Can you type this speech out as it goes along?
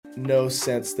no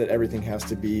sense that everything has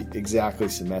to be exactly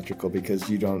symmetrical, because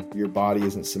your body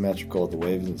isn't symmetrical, the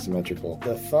wave isn't symmetrical.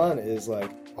 The fun is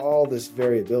like all this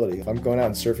variability. If I'm going out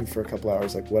and surfing for a couple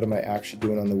hours, like what am I actually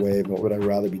doing on the wave? What would I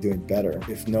rather be doing better?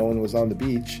 If no one was on the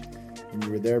beach and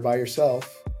you were there by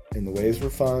yourself and the waves were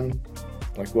fun,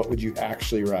 like what would you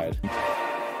actually ride?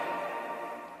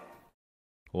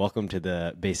 Welcome to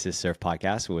the Basis Surf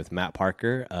Podcast with Matt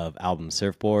Parker of Album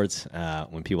Surfboards.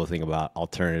 When people think about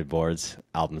alternative boards,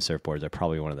 Album Surfboards are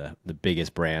probably one of the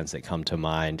biggest brands that come to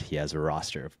mind. He has a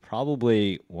roster of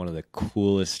probably one of the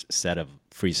coolest set of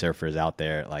free surfers out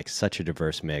there, like such a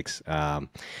diverse mix.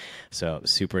 So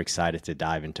super excited to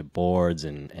dive into boards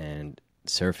and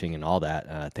surfing and all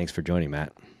that. Thanks for joining,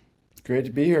 Matt. Great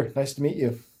to be here. Nice to meet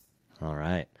you. All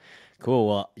right. Cool.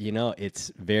 Well,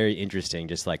 it's very interesting,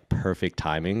 just like perfect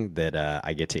timing that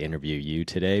I get to interview you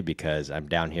today, because I'm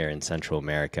down here in Central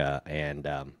America, and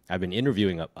I've been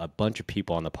interviewing a bunch of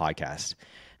people on the podcast,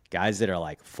 guys that are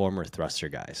like former thruster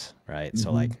guys, right? Mm-hmm.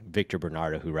 So like Victor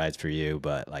Bernardo, who rides for you,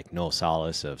 but like Noel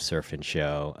Salas of Surf and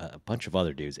Show, a bunch of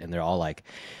other dudes. And they're all like,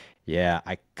 yeah,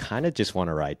 I kind of just want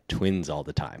to ride twins all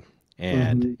the time.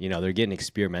 And, they're getting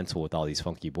experimental with all these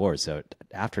funky boards. So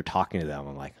after talking to them,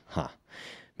 I'm like,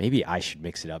 maybe I should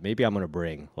mix it up. Maybe I'm going to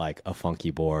bring like a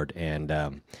funky board. And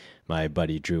my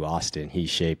buddy Drew Austin, he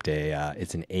shaped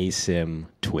it's an Asyms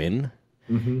twin.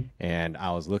 Mm-hmm. And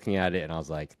I was looking at it and I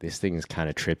was like, this thing is kind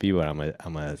of trippy, but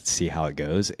I'm gonna see how it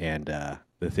goes. And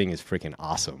the thing is freaking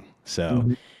awesome.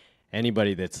 So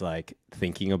anybody that's like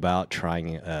thinking about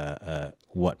trying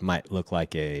what might look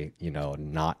like a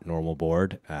not normal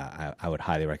board, I would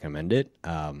highly recommend it.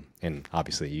 And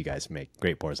obviously you guys make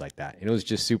great boards like that. And it was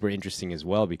just super interesting as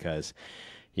well, because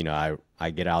I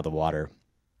get out of the water,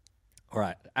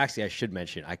 or I should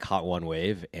mention, I caught one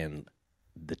wave, and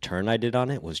the turn I did on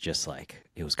it was just like,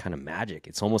 it was kind of magic.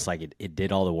 It's almost like it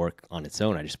did all the work on its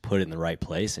own. I just put it in the right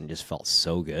place and just felt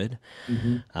so good.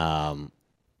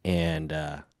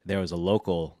 There was a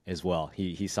local as well.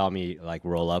 He saw me like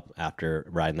roll up after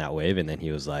riding that wave, and then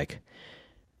he was like,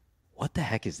 what the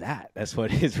heck is that? That's what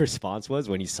his response was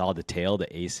when he saw the tail, the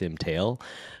Asyms tail.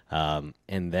 And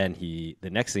then the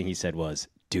next thing he said was,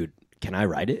 dude, can I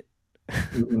ride it?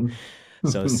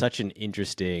 So it's such an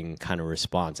interesting kind of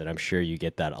response. And I'm sure you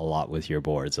get that a lot with your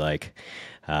boards. Like,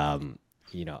 how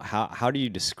do you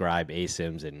describe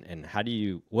Asyms, and how do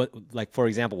you, for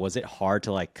example, was it hard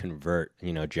to like convert,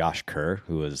 Josh Kerr,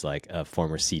 who was like a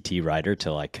former CT rider,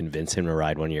 to like convince him to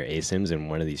ride one of your Asyms and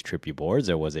one of these trippy boards,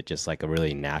 or was it just like a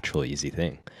really natural, easy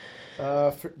thing?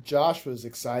 Josh was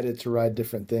excited to ride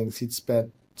different things. He'd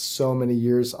spent so many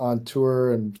years on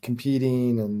tour and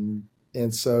competing,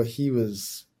 and so he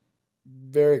was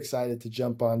very excited to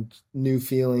jump on new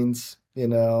feelings,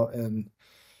 and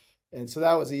so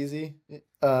that was easy.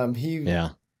 He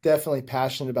definitely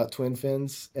passionate about twin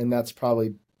fins, and that's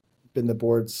probably been the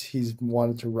boards he's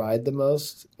wanted to ride the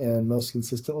most and most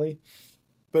consistently.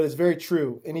 But it's very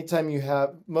true. Anytime you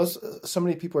have so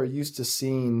many people are used to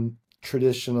seeing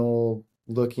traditional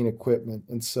looking equipment,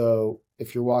 and so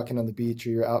if you're walking on the beach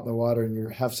or you're out in the water and you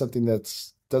have something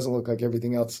that's doesn't look like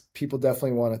everything else, people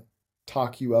definitely want to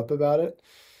talk you up about it.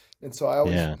 And so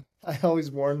I always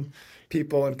warn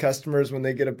people and customers when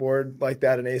they get a board like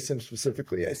that, an Asyms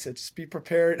specifically, I said, just be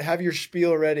prepared, have your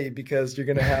spiel ready, because you're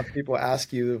going to have people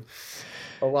ask you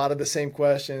a lot of the same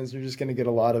questions. You're just going to get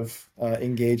a lot of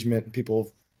engagement,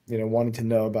 people, wanting to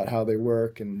know about how they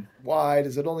work and why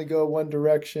does it only go one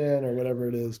direction or whatever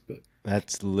it is. But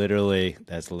That's literally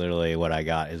what I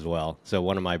got as well. So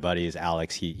one of my buddies,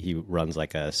 Alex, he runs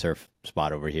like a surf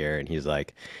spot over here, and he's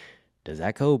like, does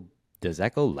that go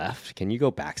left? Can you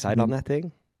go backside on that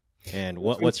thing? And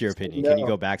what's your opinion? No. Can you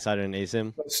go backside on an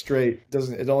Asyms? Straight.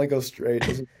 It only goes straight. It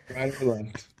doesn't go right or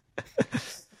left.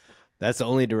 That's the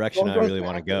only direction I really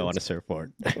want to go on a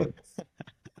surfboard.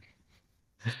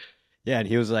 Yeah, and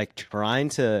he was like trying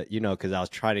to, because I was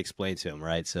trying to explain to him,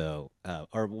 right? So,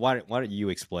 or why don't you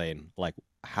explain like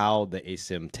how the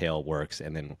Asyms tail works,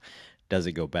 and then does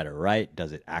it go better right?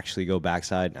 Does it actually go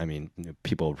backside? I mean,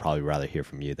 people would probably rather hear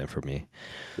from you than from me.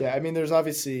 Yeah, I mean, there's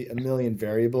obviously a million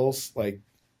variables. Like,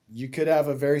 you could have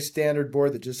a very standard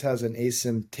board that just has an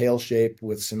Asyms tail shape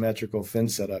with symmetrical fin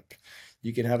setup.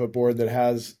 You can have a board that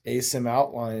has Asyms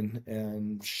outline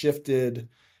and shifted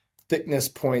thickness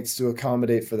points to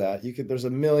accommodate for that. There's a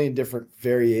million different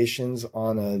variations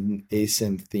on an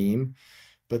Asyms theme,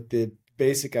 but the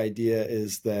basic idea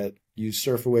is that you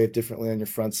surf a wave differently on your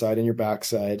front side and your back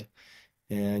side,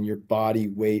 and your body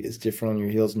weight is different on your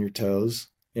heels and your toes.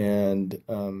 And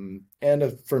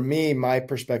for me, my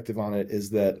perspective on it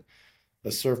is that a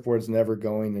surfboard's never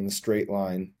going in a straight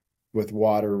line. with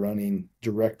water running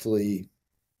directly,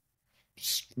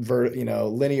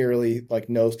 linearly, like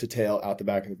nose to tail out the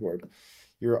back of the board.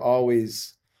 You're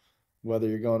always, whether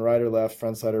you're going right or left,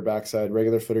 front side or back side,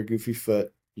 regular foot or goofy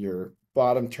foot, your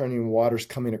bottom turning water's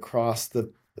coming across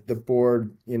the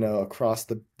board, across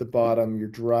the bottom. You're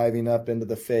driving up into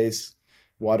the face,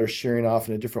 water shearing off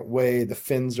in a different way. The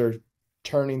fins are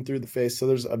turning through the face.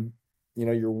 So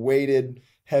you're weighted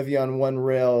heavy on one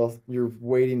rail, you're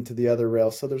weighting to the other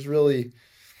rail. So there's really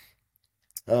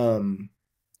um,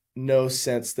 no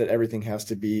sense that everything has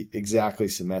to be exactly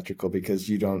symmetrical because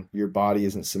your body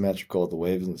isn't symmetrical, the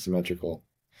wave isn't symmetrical.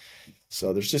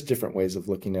 So there's just different ways of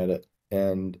looking at it.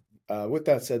 And with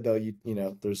that said, though,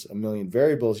 there's a million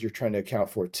variables you're trying to account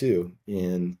for too,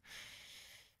 in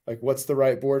like what's the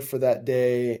right board for that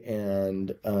day,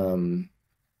 and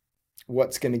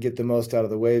what's going to get the most out of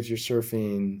the waves you're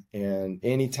surfing. And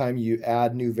anytime you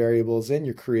add new variables in,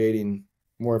 you're creating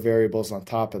more variables on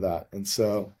top of that. And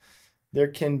so there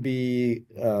can be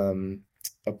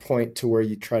a point to where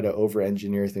you try to over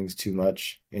engineer things too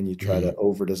much and you try to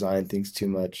over design things too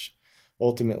much.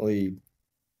 Ultimately,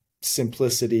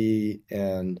 simplicity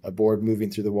and a board moving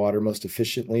through the water most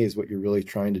efficiently is what you're really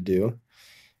trying to do.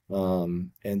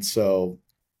 And so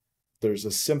there's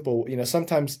a simple,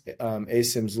 sometimes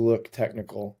Asyms look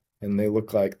technical and they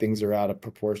look like things are out of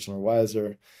proportion, or why is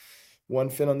there one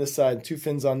fin on this side, two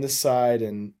fins on this side,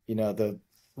 and the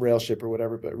rail shape or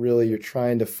whatever. But really you're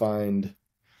trying to find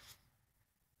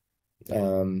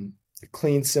a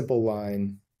clean, simple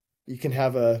line. You can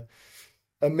have a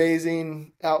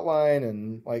amazing outline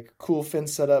and like cool fin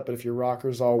setup, but if your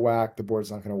rocker's all whack, the board's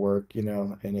not going to work,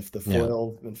 and if the Yeah,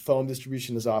 foil and foam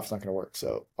distribution is off, it's not going to work.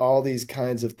 So all these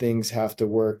kinds of things have to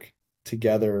work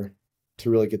together to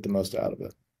really get the most out of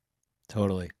it.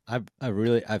 totally.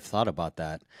 I've thought about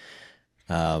that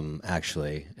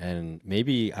actually, and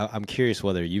maybe I'm curious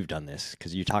whether you've done this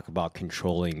because you talk about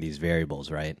controlling these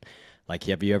variables, right? Like,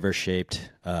 have you ever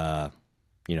shaped,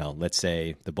 let's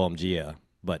say the Bomgia,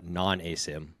 but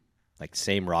non-asim, like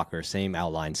same rocker, same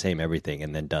outline, same everything,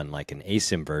 and then done like an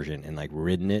asim version and like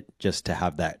ridden it just to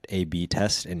have that A/B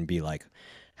test and be like,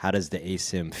 how does the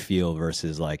asim feel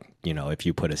versus like, if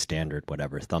you put a standard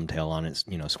whatever thumbtail on it,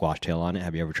 squash tail on it.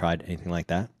 Have you ever tried anything like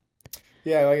that?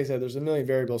 Yeah, like I said, there's a million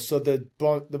variables. So the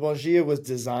Bongia was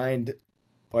designed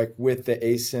like with the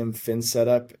asim fin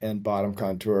setup and bottom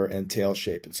contour and tail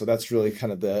shape. And so that's really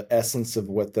kind of the essence of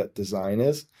what that design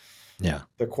is. Yeah.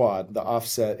 The quad, the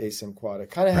offset asim quad. It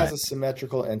kind of has Right. a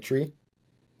symmetrical entry,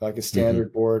 like a Hmm.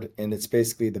 standard board, and it's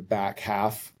basically the back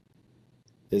half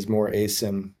is more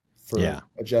asim for Yeah.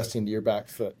 adjusting to your back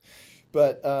foot.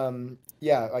 But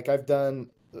yeah, like I've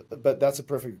done, but that's a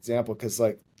perfect example because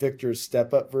like Victor's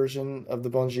step up version of the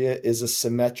Bongia is a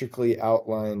symmetrically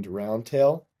outlined round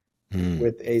tail Mm.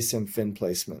 with asim fin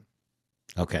placement.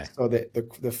 Okay. So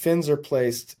the fins are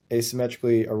placed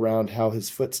asymmetrically around how his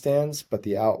foot stands, but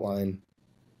the outline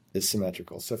is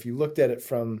symmetrical. So if you looked at it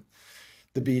from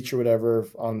the beach or whatever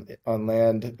on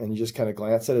land and you just kind of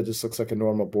glance at it, it just looks like a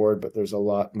normal board, but there's a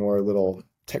lot more little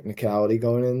technicality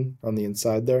going in on the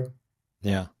inside there.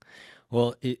 Yeah.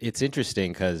 Well, it's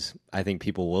interesting because I think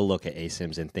people will look at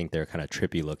ASIMs and think they're kind of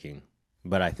trippy looking,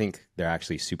 but I think they're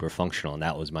actually super functional, and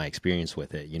that was my experience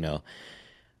with it.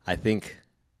 I think,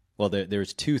 well,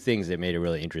 there's two things that made it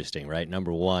really interesting, right?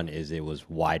 Number one is it was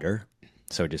wider,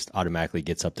 so it just automatically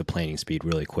gets up to planing speed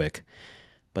really quick.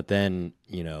 But then,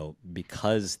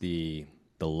 because the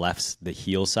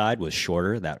heel side was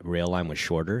shorter, that rail line was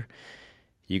shorter,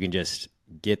 you can just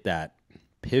get that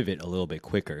pivot a little bit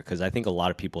quicker because I think a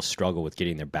lot of people struggle with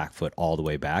getting their back foot all the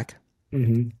way back.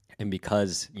 Mm-hmm. And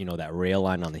because, that rail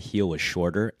line on the heel was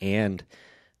shorter and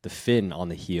the fin on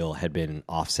the heel had been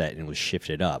offset and was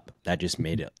shifted up, that just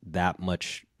made it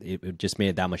just made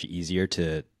it that much easier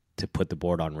to put the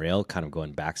board on rail, kind of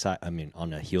going backside, I mean,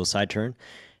 on a heel side turn.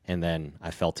 And then I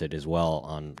felt it as well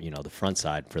on, the front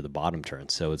side for the bottom turn.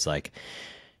 So it's like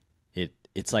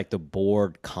the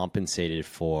board compensated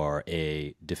for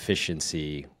a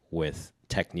deficiency with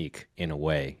technique in a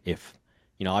way. If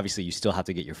obviously you still have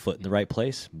to get your foot in the right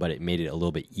place, but it made it a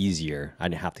little bit easier. I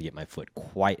didn't have to get my foot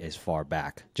quite as far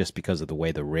back just because of the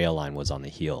way the rail line was on the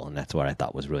heel, and that's what I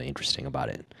thought was really interesting about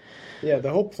it. Yeah, the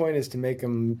whole point is to make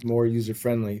them more user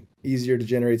friendly, easier to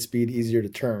generate speed, easier to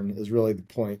turn is really the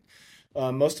point.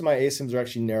 Most of my ASIMs are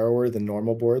actually narrower than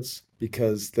normal boards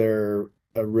because they're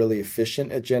really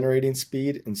efficient at generating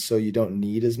speed, and so you don't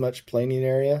need as much planing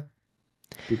area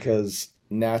because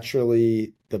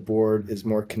naturally the board is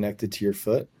more connected to your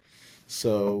foot.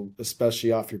 So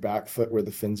especially off your back foot where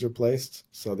the fins are placed.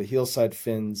 So the heel side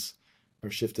fins are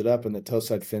shifted up and the toe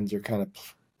side fins are kind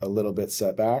of a little bit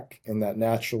set back, and that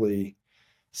naturally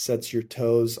sets your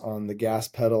toes on the gas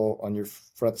pedal on your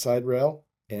front side rail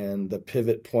and the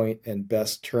pivot point and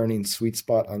best turning sweet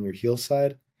spot on your heel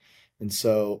side. And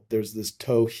so there's this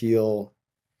toe heel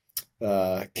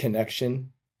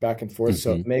connection back and forth.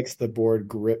 So Hmm. it makes the board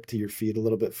grip to your feet a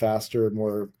little bit faster,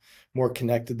 more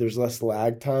connected. There's less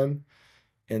lag time.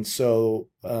 And so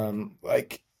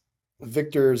like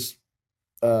Victor's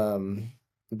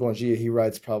Bongia, he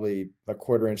rides probably a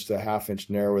quarter inch to a half inch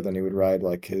narrower than he would ride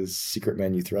like his secret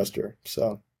menu thruster.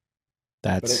 So,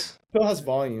 but it That's still has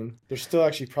volume. There's still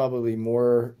actually probably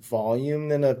more volume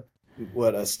than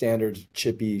what a standard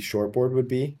chippy shortboard would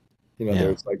be. yeah.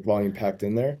 There's like volume packed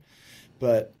in there.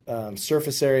 But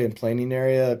surface area and planing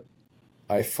area,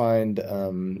 I find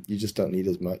you just don't need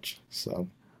as much. So,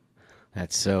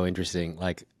 That's so interesting.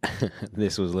 Like,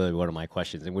 this was literally one of my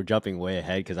questions, and we're jumping way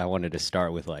ahead because I wanted to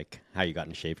start with like how you got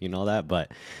in shape and all that.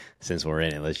 But since we're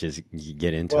in it, let's just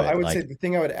get into well, I it. would say Like, the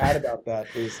thing I would add about that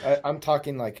is I'm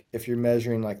talking like if you're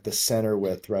measuring like the center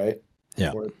width, right?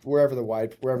 yeah, Or wherever the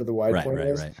wide right, point right,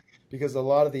 is, right. because a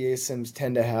lot of the Asyms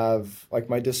tend to have like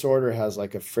my disorder has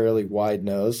like a fairly wide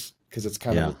nose because it's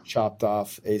kind of Yeah. a chopped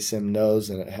off Asym nose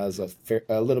and it has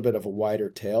a little bit of a wider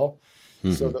tail.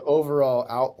 So Hmm. the overall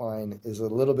outline is a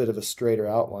little bit of a straighter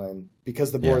outline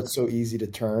because the Yeah. board's so easy to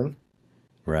turn.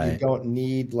 You Right. don't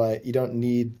need like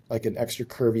an extra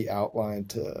curvy outline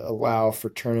to allow for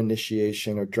turn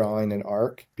initiation or drawing an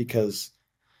arc because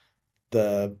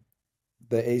the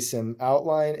the ASIM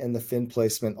outline and the fin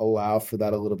placement allow for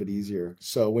that a little bit easier.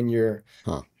 So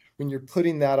Huh. when you're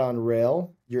putting that on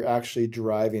rail, you're actually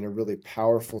driving a really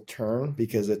powerful turn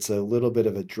because it's a little bit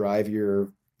of a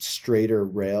drivier, straighter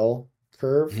rail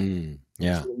curve. Hmm.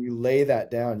 Yeah. So when you lay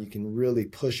that down, you can really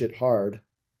push it hard,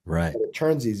 Right. but it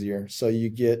turns easier. So you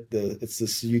get it's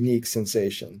this unique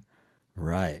sensation.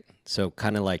 Right. So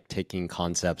kind of like taking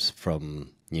concepts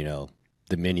from,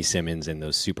 the mini Simmons and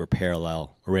those super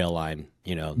parallel rail line,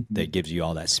 that Mhm. gives you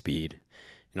all that speed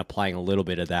and applying a little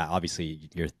bit of that. Obviously,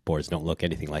 your boards don't look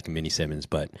anything like a mini Simmons,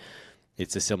 but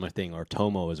it's a similar thing. Or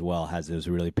Tomo as well has those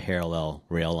really parallel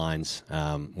rail lines,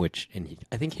 I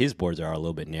think his boards are a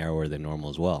little bit narrower than normal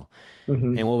as well.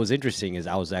 And Mhm. what was interesting is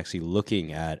I was actually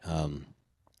looking at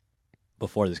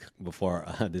before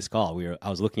this call, I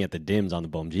was looking at the dims on the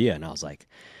Bomgia, and I was like,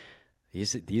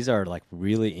 these are like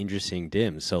really interesting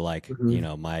dims. So like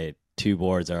Mhm. my two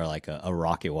boards are like a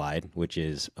rocket wide, which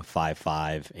is a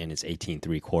 5.5 and it's 18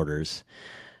 3/4,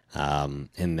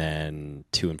 and then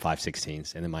 2 and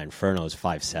 5/16, and then my Inferno is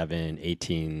 5.7,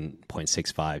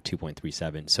 18.65,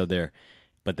 2.37. So they're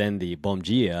but then the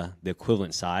Bomgia, the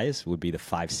equivalent size would be the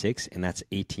 5.6, and that's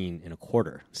 18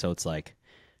 1/4. So it's like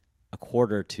a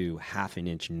quarter to half an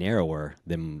inch narrower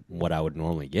than what I would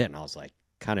normally get. And I was like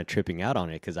kind of tripping out on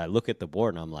it because I look at the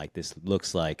board and I'm like, this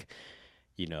looks like,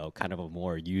 kind of a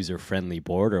more user friendly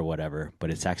board or whatever, but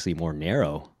it's actually more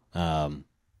narrow. And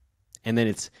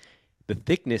then the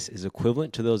thickness is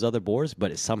equivalent to those other boards, but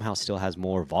it somehow still has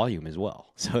more volume as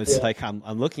well. So it's Yeah. like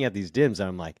I'm looking at these dims and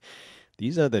I'm like,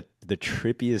 these are the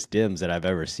trippiest dims that I've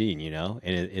ever seen, and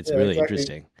it's Yeah, really exactly.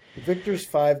 interesting. Victor's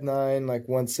 5'9", like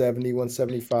 170,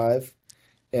 175,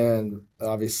 and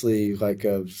obviously like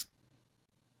a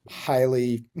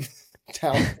highly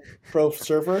talented pro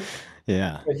surfer.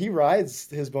 Yeah. But he rides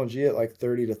his Bonji at like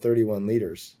 30 to 31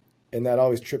 liters. And that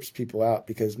always trips people out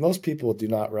because most people do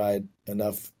not ride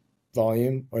enough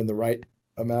volume or in the right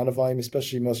amount of volume,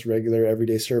 especially most regular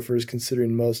everyday surfers,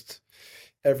 considering most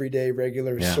everyday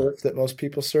regular Yeah. surf that most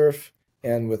people surf.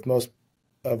 And with most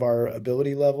of our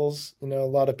ability levels, a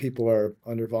lot of people are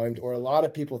under volumed, or a lot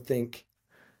of people think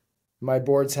my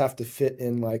boards have to fit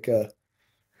in like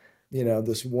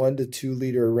this 1 to 2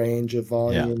 liter range of Yeah.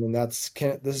 volume, and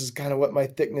this is kind of what my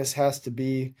thickness has to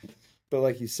be. But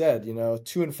like you said,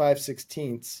 2 and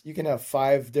 5/16, you can have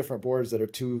five different boards that are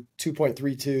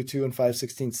 2.32, 2 and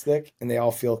 5/16 thick, and they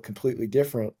all feel completely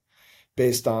different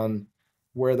based on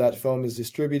where that foam is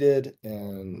distributed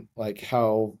and like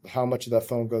how much of that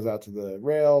foam goes out to the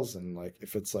rails and like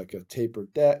if it's like a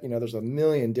tapered deck, there's a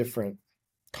million different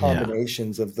Yeah.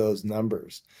 combinations of those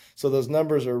numbers. So those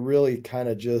numbers are really kind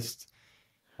of just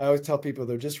I always tell people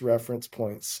they're just reference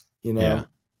points, Yeah.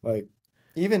 like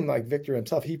even like Victor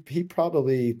himself, he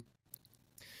probably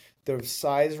the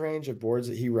size range of boards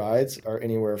that he rides are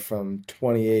anywhere from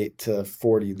 28 to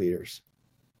 40 liters.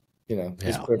 His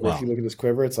Yeah. quiver, if you Wow. look at his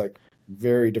quiver, it's like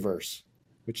very diverse,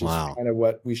 which is Wow. kind of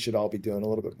what we should all be doing a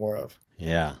little bit more of.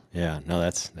 Yeah. Yeah. No,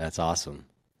 that's awesome.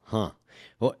 Huh.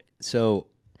 Well, so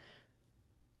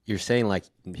you're saying like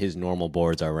his normal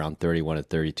boards are around 31 to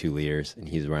 32 liters and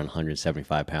he's around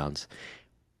 175 pounds.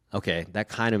 Okay, that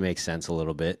kind of makes sense a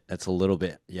little bit. That's a little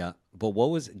bit, yeah. But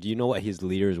do you know what his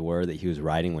leaders were that he was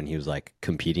riding when he was like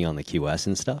competing on the QS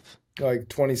and stuff? Like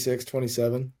 26,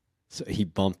 27. So he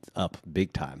bumped up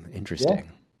big time. Yeah, Interesting.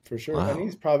 for sure.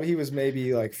 And Wow. he was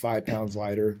maybe like 5 pounds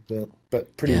lighter,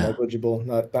 but pretty Yeah. negligible,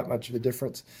 not that much of a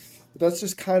difference. But that's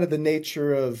just kind of the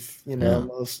nature of, Yeah.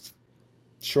 most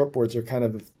shortboards are kind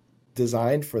of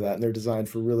designed for that, and they're designed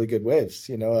for really good waves.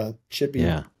 A chippy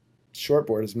Yeah.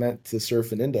 shortboard is meant to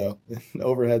surf an Indo, an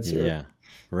overhead surf. Yeah.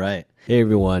 Right. Hey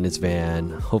everyone, it's Van.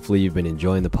 Hopefully you've been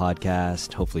enjoying the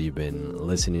podcast. Hopefully you've been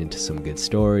listening to some good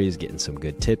stories, getting some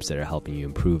good tips that are helping you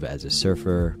improve as a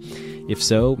surfer. If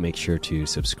so, make sure to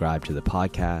subscribe to the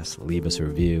podcast, leave us a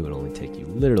review. It'll only take you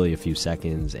literally a few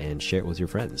seconds, and share it with your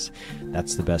friends.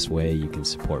 That's the best way you can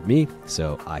support me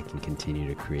so I can continue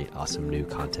to create awesome new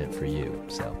content for you.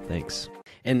 So thanks.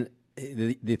 And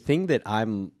the thing that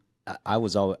I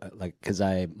was all like, because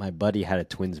my buddy had a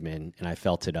Twinsman and I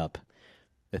felt it up.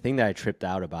 The thing that I tripped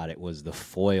out about it was the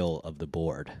foil of the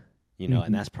board, and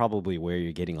Mhm. that's probably where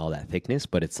you're getting all that thickness.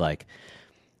 But it's like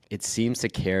it seems to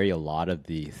carry a lot of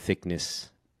the thickness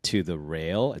to the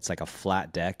rail. It's like a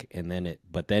flat deck, and then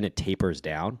it tapers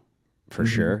down for Mhm.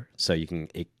 sure, so you can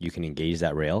engage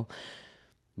that rail.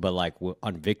 But like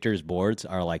on Victor's boards,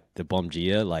 are like the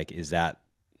Bomgia, like is that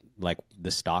like the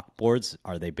stock boards?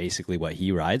 Are they basically what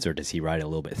he rides, or does he ride a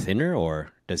little bit thinner,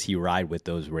 or does he ride with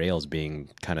those rails being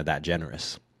kind of that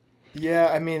generous? Yeah,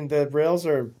 I mean the rails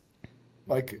are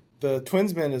like the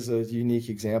Twinsman is a unique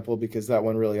example because that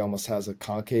one really almost has a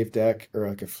concave deck or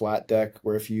like a flat deck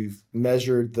where if you've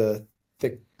measured the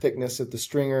thickness of the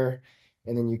stringer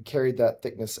and then you carried that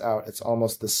thickness out, it's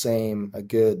almost the same, a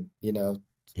good,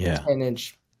 Yeah. 10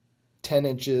 inch, 10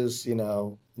 inches, in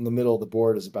the middle of the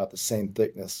board is about the same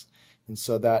thickness. And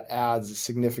so that adds a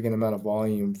significant amount of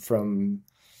volume from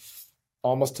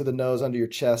almost to the nose under your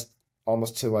chest,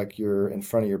 almost to like you're in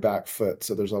front of your back foot.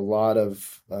 So there's a lot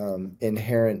of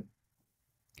inherent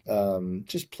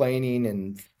just planing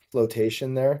and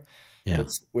flotation there, Yeah.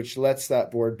 which lets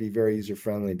that board be very user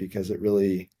friendly because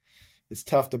it's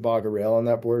tough to bog a rail on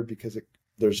that board because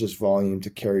there's just volume to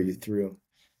carry you through,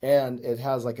 and it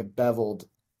has like a beveled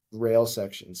rail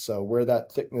section. So where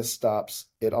that thickness stops,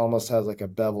 it almost has like a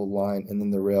beveled line, and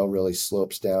then the rail really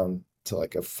slopes down to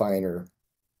like a finer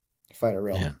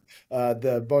rail. Yeah.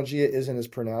 The Bongia isn't as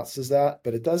pronounced as that,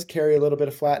 but it does carry a little bit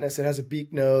of flatness. It has a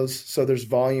beak nose, so there's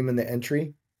volume in the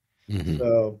entry. Hmm.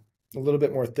 So a little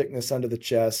bit more thickness under the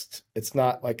chest. It's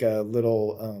not like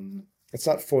it's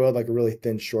not foiled like a really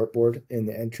thin shortboard in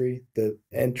the entry. The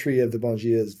entry of the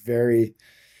Bongia is very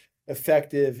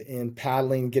effective in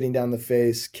paddling, getting down the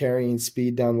face, carrying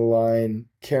speed down the line,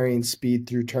 carrying speed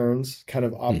through turns, kind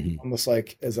of Hmm. almost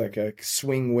like as like a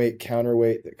swing weight,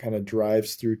 counterweight that kind of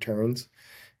drives through turns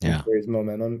and Yeah. carries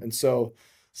momentum. And so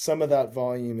some of that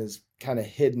volume is kind of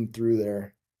hidden through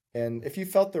there. And if you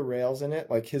felt the rails in it,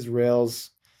 like his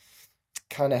rails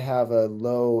kind of have a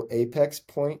low apex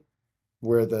point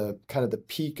where the kind of the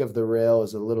peak of the rail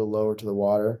is a little lower to the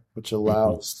water, which Hmm.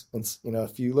 allows, and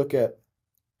if you look at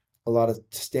a lot of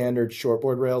standard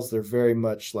shortboard rails, they're very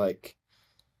much like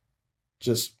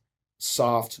just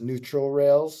soft neutral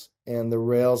rails. And the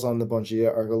rails on the Bongia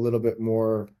are a little bit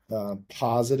more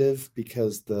positive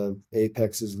because the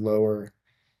apex is lower.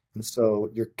 And so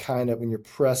you're kind of, when you're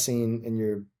pressing and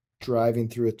you're driving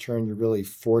through a turn, you're really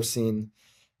forcing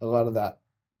a lot of that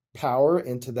power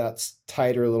into that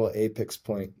tighter little apex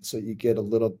point. So you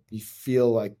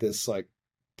feel like this like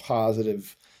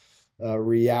positive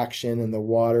reaction, and the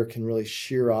water can really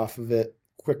shear off of it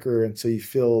quicker. And so you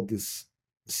feel this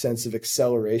sense of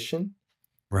acceleration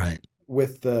Right.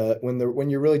 with when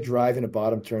you're really driving a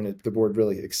bottom turn, the board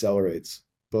really accelerates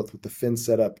both with the fin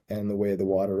setup and the way the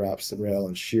water wraps the rail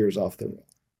and shears off the rail.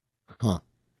 Huh.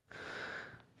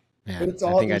 But Man, I think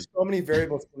I there's so many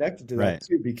variables connected to that right.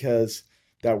 too, because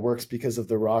that works because of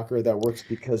the rocker, that works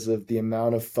because of the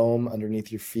amount of foam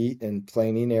underneath your feet and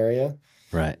planing area.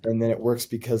 Right. And then it works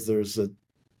because there's a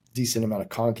decent amount of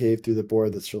concave through the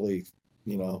board that's really,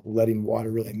 letting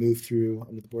water really move through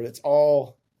under the board. It's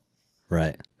all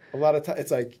Right. a lot of time.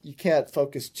 It's like you can't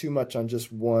focus too much on just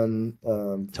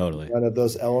Totally. one of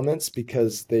those elements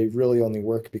because they really only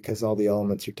work because all the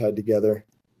elements are tied together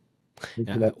and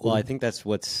Yeah. Well, I connected. think that's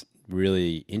what's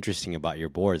really interesting about your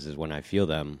boards is when I feel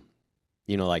them.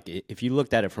 Like if you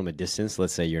looked at it from a distance,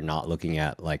 let's say you're not looking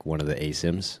at like one of the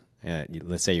Asyms.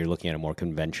 Let's say you're looking at a more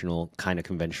conventional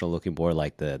looking board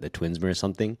like the Twinsmer or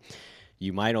something.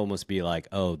 You might almost be like,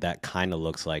 oh, that kind of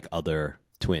looks like other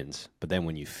twins. But then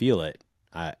when you feel it,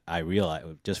 I realized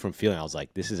just from feeling, I was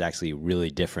like, this is actually really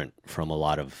different from a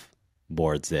lot of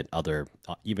boards that other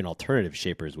even alternative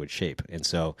shapers would shape. And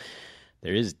so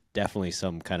there is definitely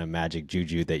some kind of magic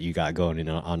juju that you got going in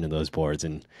onto those boards.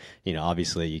 And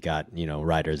obviously you got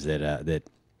riders that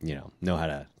know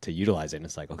how to utilize it. And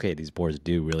it's like, okay, these boards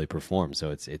do really perform.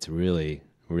 So it's really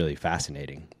really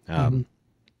fascinating. Mhm.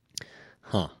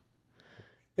 Huh.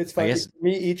 It's I fun. guess. For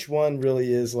me, each one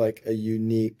really is like a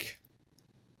unique,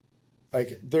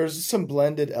 like there's some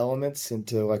blended elements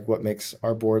into like what makes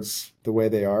our boards the way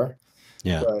they are.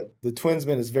 Yeah. But the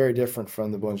Twinsman is very different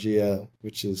from the Bongia,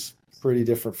 which is pretty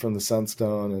different from the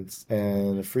Sunstone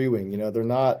and the Freewing. They're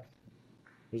not,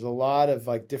 there's a lot of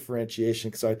like differentiation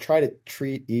because I try to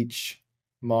treat each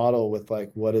model with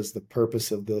like what is the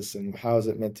purpose of this and how is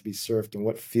it meant to be surfed and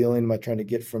what feeling am I trying to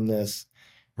get from this.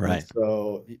 And Right.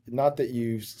 so not that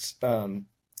you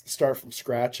start from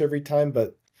scratch every time,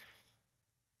 but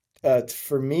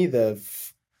for me the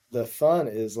fun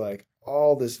is like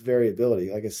all this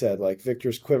variability. Like I said, like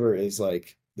Victor's quiver is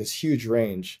like this huge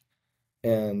range,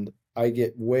 and I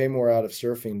get way more out of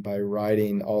surfing by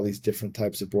riding all these different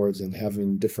types of boards and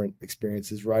having different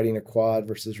experiences. Riding a quad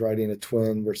versus riding a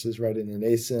twin versus riding an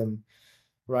Asym,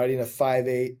 riding a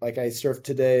 5.8. Like I surfed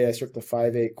today, I surfed the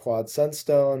 5.8 quad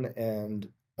Sunstone, and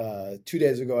 2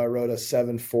 days ago I rode a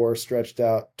 7.4 stretched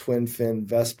out twin fin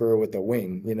Vesper with a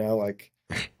wing. Like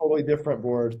totally different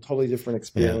board, totally different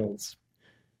Yeah. experience,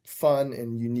 fun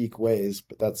in unique ways.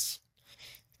 But that's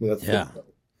the Yeah.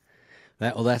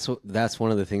 That's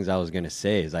one of the things I was going to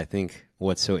say is I think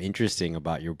what's so interesting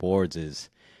about your boards is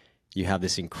you have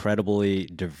this incredibly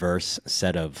diverse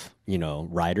set of,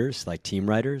 riders, like team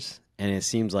riders, and it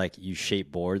seems like you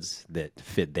shape boards that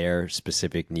fit their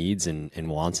specific needs and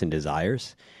wants and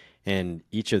desires. And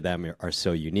each of them are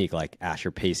so unique, like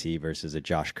Asher Pacey versus a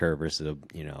Josh Kerr versus a,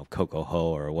 Coco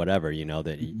Ho or whatever,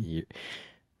 that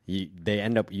you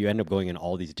end up going in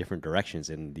all these different directions,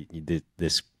 and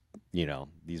this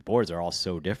these boards are all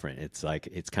so different. It's like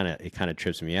it kind of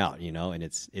trips me out, and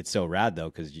it's so rad though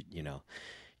because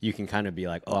you can kind of be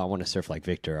like, oh, I want to surf like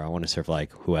Victor, or I want to surf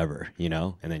like whoever,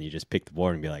 and then you just pick the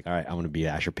board and be like, all right, I want to be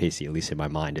Asher Pacey, at least in my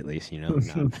mind, at least, not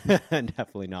Of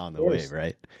definitely not on the wave, course.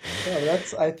 right? Yeah,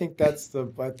 I think that's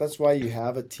why you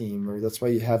have a team, or that's why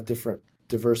you have different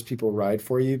diverse people ride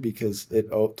for you, because it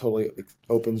totally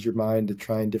opens your mind to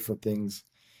trying different things.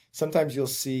 Sometimes you'll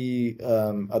see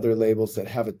other labels that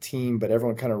have a team, but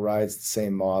everyone kind of rides the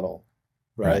same model,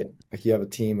 Right. right? Like you have a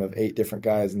team of 8 different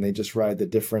guys and they just ride the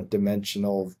different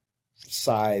dimensional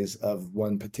size of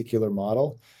one particular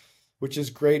model, which is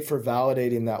great for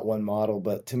validating that one model.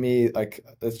 But to me, like,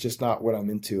 that's just not what I'm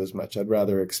into as much. I'd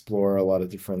rather explore a lot of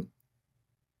different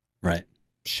Right.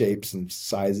 shapes and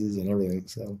sizes and everything.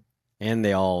 So, And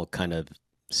they all kind of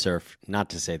surf, not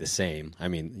to say the same. I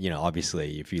mean,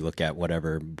 obviously, if you look at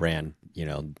whatever brand,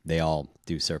 they all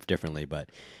do surf differently, but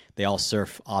they all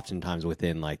surf oftentimes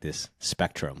within like this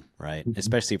spectrum, right? mhm.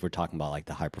 Especially if we're talking about like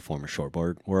the high performance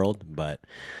shortboard world. But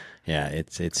yeah,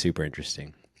 it's super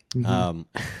interesting. Mhm. Um,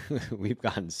 we've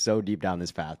gotten so deep down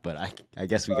this path, but I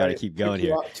guess we got to Sorry, keep going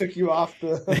here. took you off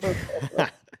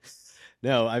the.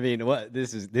 No, I mean, what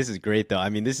this is great though. I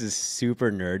mean, this is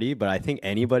super nerdy, but I think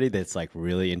anybody that's like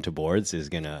really into boards is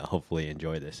gonna hopefully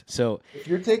enjoy this. So, If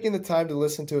you're taking the time to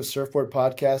listen to a surfboard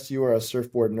podcast, you are a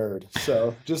surfboard nerd.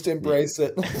 So just yeah. embrace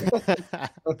it.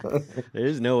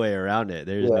 There's no way around it.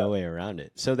 There's Yeah. no way around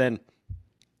it. So then,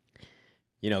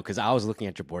 because I was looking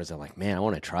at your boards, I'm like, man, I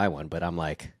want to try one, but I'm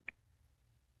like,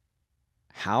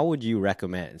 how would you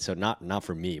recommend? So not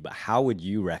for me, but how would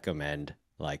you recommend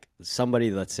like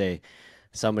somebody, let's say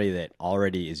somebody that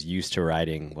already is used to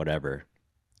riding whatever.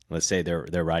 Let's say they're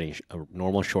riding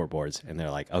normal shortboards and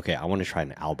they're like, okay, I want to try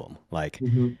an album. Like,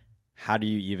 Mhm. how do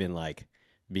you even like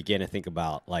begin to think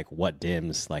about like what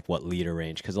dims, like what leader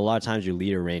range? Because a lot of times your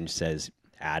leader range says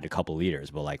add a couple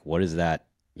liters, but like, what is that?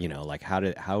 Like how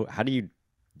do you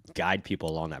guide people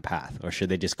along that path, or should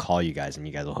they just call you guys and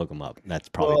you guys will hook them up? That's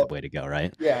probably the Well, way to go,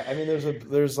 right? yeah, I mean,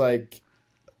 there's like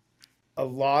a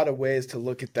lot of ways to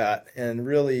look at that. And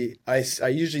really, I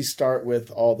usually start with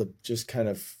all the just kind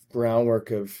of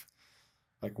groundwork of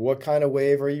like what kind of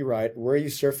wave are you where are you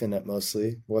surfing at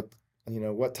mostly? What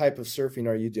type of surfing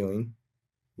are you doing?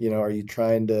 Are you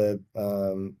trying to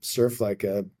surf like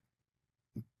a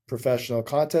professional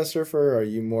contest surfer? Are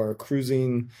you more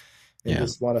cruising and Yeah,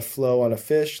 just want to flow on a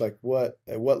fish? Like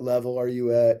at what level are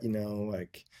you at?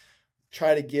 Like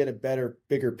try to get a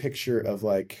bigger picture of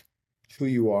like who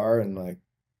you are and like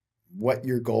what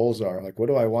your goals are. Like, what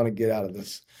do I want to get out of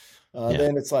this? yeah,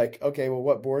 Then it's like, okay, well,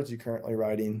 what boards are you currently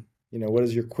riding? What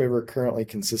does your quiver currently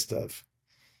consist of?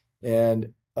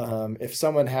 And If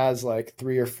someone has like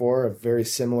three or four of very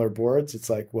similar boards, it's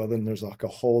like, well, then there's like a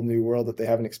whole new world that they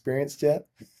haven't experienced yet.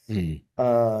 Mm,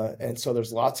 And so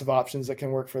there's lots of options that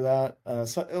can work for that.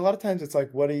 So a lot of times it's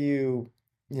like, what are you,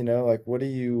 like what are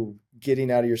you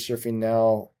getting out of your surfing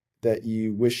now that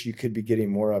you wish you could be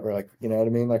getting more of? Or like, you know what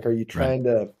I mean? Like, are you right. trying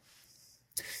to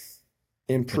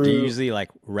Or do you improve? usually like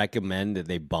recommend that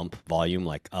they bump volume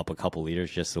like up a couple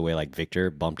liters just the way like Victor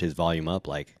bumped his volume up?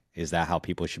 Like, is that how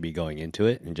people should be going into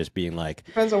it and just being like,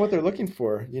 Depends on what they're looking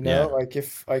for, yeah, like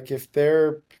if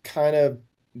they're kind of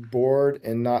bored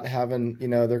and not having,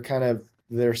 they're kind of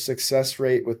their success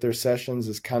rate with their sessions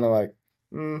is kind of like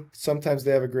sometimes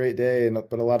they have a great day and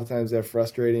but a lot of times they have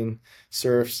frustrating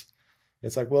surfs.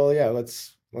 It's like, well, yeah,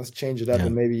 let's change it up yeah,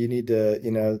 and maybe you need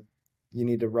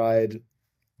to ride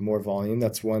more volume.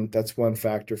 That's one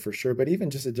factor for sure. But even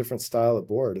just a different style of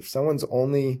board. If someone's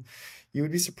only, you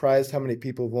would be surprised how many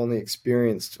people have only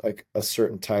experienced like a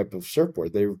certain type of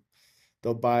surfboard.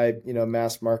 They'll buy,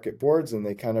 mass market boards and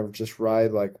they kind of just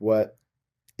ride like what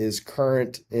is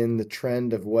current in the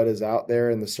trend of what is out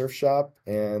there in the surf shop.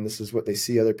 And this is what they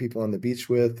see other people on the beach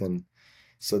with. And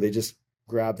so they just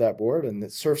grab that board and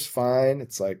it surfs fine.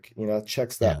 It's like,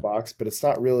 checks yeah, that box, but it's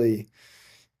not really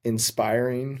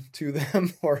inspiring to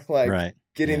them or like right,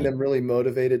 getting yeah, them really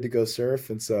motivated to go surf.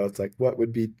 And so it's like, what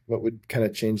would kind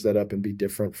of change that up and be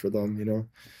different for them?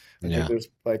 I think yeah, there's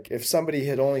like, if somebody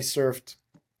had only surfed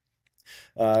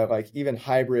like even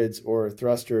hybrids or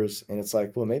thrusters, and it's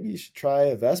like, well, maybe you should try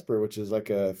a Vesper, which is like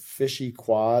a fishy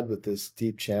quad with this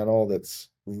deep channel that's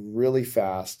really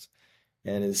fast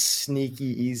and is sneaky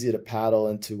easy to paddle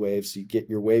into waves. So you get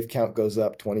your wave count goes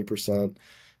up 20%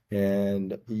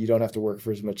 and you don't have to work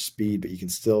for as much speed, but you can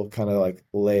still kind of like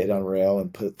lay it on rail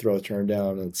and throw a turn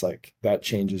down. And it's like that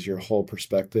changes your whole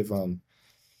perspective on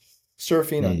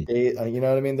surfing, on mm, date. You know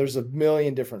what I mean? There's a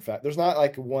million different factors. There's not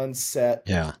like one set.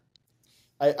 yeah,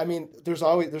 I mean, there's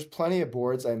plenty of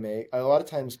boards I make. A lot of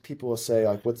times people will say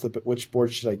like, which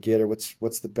board should I get or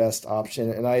what's the best option?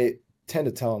 And I tend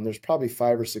to tell them there's probably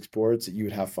five or six boards that you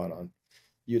would have fun on.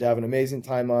 You'd have an amazing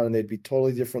time on, and they'd be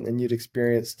totally different than you'd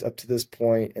experienced up to this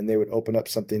point, and they would open up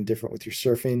something different with your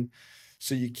surfing.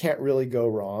 So you can't really go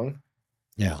wrong,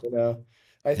 yeah, you know.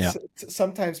 yeah,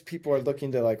 Sometimes people are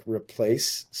looking to like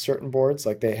replace certain boards,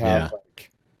 like they have yeah,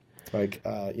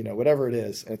 whatever it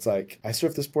is. And it's like I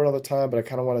surf this board all the time, but I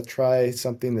kind of want to try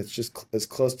something that's just as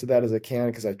close to that as I can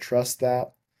because I trust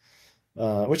that,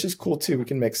 which is cool too. We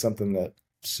can make something that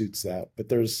suits that, but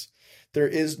there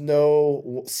is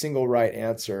no single right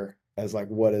answer as like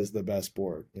what is the best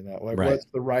board, like right, what's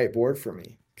the right board for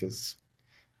me because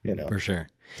for sure.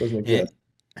 it doesn't And exist.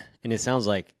 and it sounds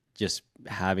like just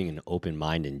having an open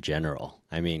mind in general.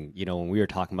 I mean, when we were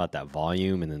talking about that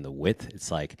volume and then the width,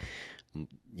 it's like,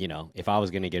 if I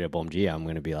was going to get a G, I'm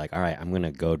going to be like, all right, I'm going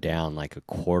to go down like a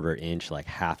quarter inch, like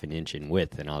half an inch in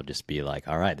width. And I'll just be like,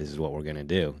 all right, this is what we're going to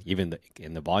do. Even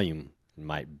in the volume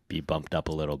might be bumped up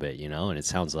a little bit, and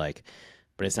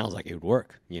but it sounds like it would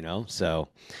work. So,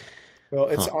 Well,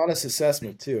 it's huh. honest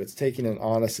assessment too. It's taking an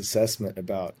honest assessment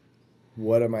about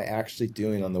what am I actually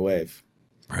doing on the wave.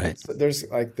 Like Right. so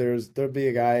there'll be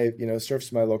a guy,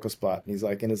 surfs my local spot and he's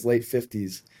like in his late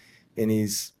 50s and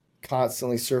he's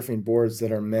constantly surfing boards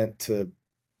that are meant to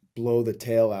blow the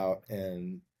tail out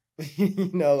and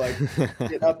like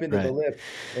get up into the Right. lip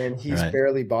and he's Right.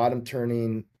 barely bottom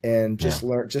turning and Yeah.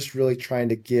 just really trying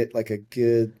to get like a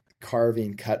good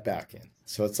carving cut back in.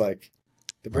 So it's like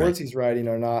the Right. boards he's riding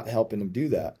are not helping him do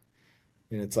that.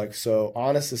 And it's like, so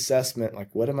honest assessment,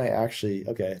 like, what am I actually,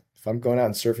 okay, if I'm going out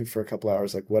and surfing for a couple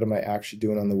hours, like, what am I actually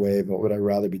doing on the wave? What would I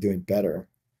rather be doing better?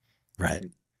 Right.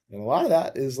 And a lot of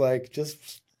that is like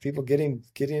just people getting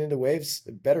into waves,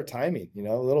 better timing,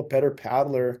 a little better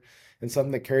paddler and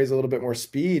something that carries a little bit more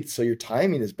speed. So your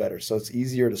timing is better. So it's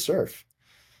easier to surf,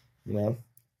 you know,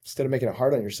 instead of making it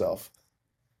hard on yourself.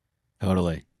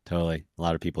 Totally, totally. A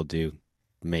lot of people do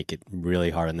make it really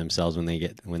hard on themselves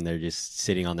when they're just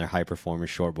sitting on their high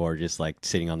performance shortboard, just like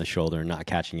sitting on the shoulder and not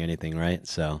catching anything, right?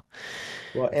 So,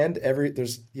 Well, and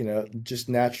there's, just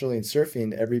naturally in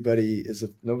surfing,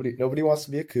 nobody wants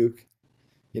to be a kook,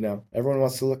 everyone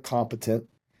wants to look competent.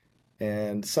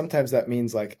 And sometimes that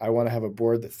means like I want to have a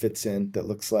board that fits in that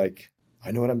looks like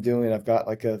I know what I'm doing. I've got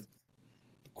like a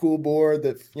cool board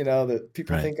that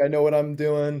people right, think I know what I'm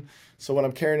doing. So when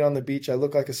I'm carrying it on the beach, I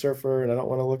look like a surfer and I don't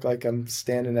want to look like I'm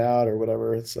standing out or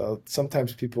whatever. So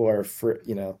sometimes people are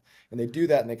and they do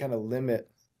that and they kind of limit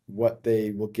what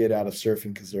they will get out of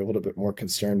surfing because they're a little bit more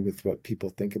concerned with what people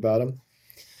think about them.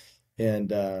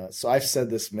 And so I've said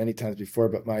this many times before,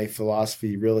 but my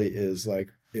philosophy really is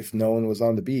like if no one was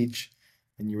on the beach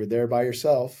and you were there by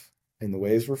yourself and the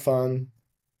waves were fun,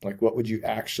 like what would you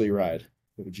actually ride?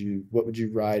 What would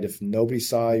you ride if nobody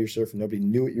saw you surfing, nobody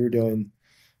knew what you were doing?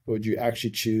 What would you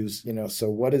actually choose? So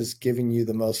what is giving you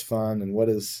the most fun and what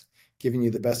is giving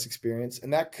you the best experience?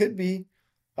 And that could be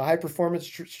a high performance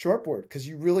shortboard because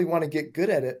you really want to get good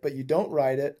at it, but you don't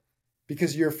ride it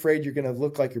because you're afraid you're going to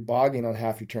look like you're bogging on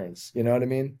half your turns. You know what I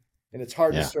mean? And it's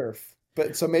hard to Yeah. surf.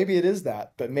 But so maybe it is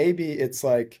that, but maybe it's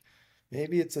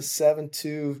a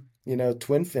 7.2,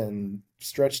 twin fin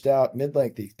stretched out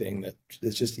mid-lengthy thing that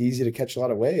is just easy to catch a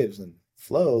lot of waves and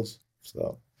flows.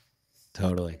 So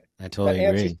Totally. I that totally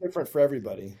answer's agree. different for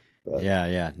everybody. But Yeah,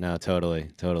 yeah. No, totally,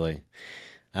 totally.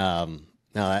 No,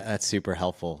 that's super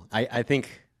helpful. I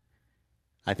think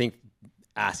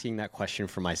asking that question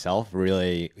for myself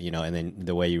really, and then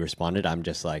the way you responded, I'm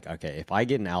just like, okay, if I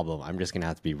get an album, I'm just gonna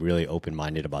have to be really open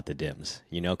minded about the dims,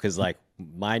 because like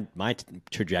my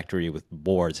trajectory with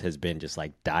boards has been just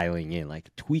like dialing in, like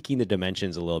tweaking the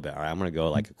dimensions a little bit. All right, I'm gonna go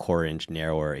like a quarter inch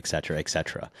narrower, et cetera, et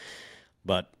cetera.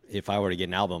 But if I were to get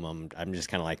an album, I'm just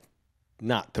kind of like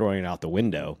not throwing it out the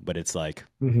window, but it's like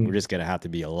we're Mhm. just gonna have to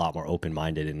be a lot more open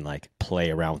minded and like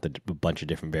play around with a bunch of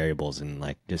different variables and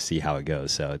like just see how it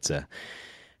goes. So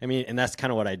I mean, and that's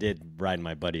kind of what I did riding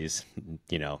my buddy's,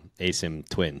 Asym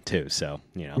twin too. So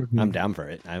I'm Mhm. down for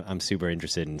it. I'm super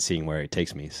interested in seeing where it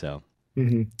takes me. So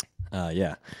Mhm.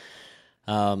 yeah.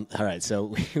 All right,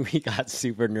 so we got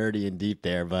super nerdy and deep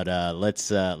there, but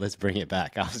let's bring it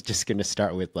back. I was just gonna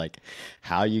start with like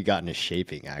how you got into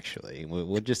shaping. Actually,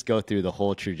 we'll just go through the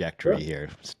whole trajectory Sure. here.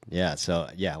 Yeah. So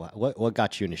yeah, what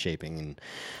got you into shaping and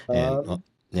Um,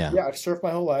 yeah, yeah, I've surfed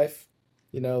my whole life,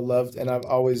 loved, and I've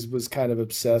always was kind of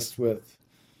obsessed with,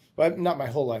 well, not my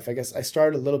whole life. I guess I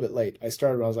started a little bit late. I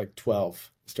started when I was like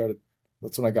 12.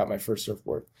 That's when I got my first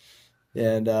surfboard.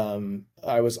 And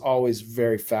I was always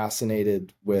very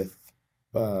fascinated with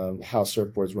how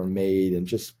surfboards were made. And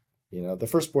just, the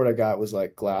first board I got was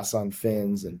like glass on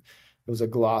fins, and it was a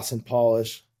gloss and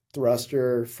polish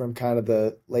thruster from kind of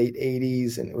the late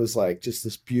 80s. And it was like just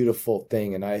this beautiful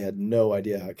thing. And I had no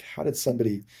idea, like, how did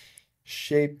somebody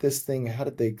shape this thing? How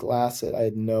did they glass it? I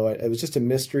had no idea. It was just a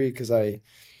mystery because I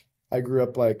grew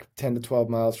up like 10 to 12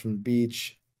 miles from the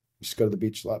beach. Just go to the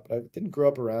beach a lot, but I didn't grow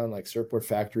up around like surfboard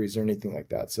factories or anything like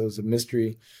that. So it was a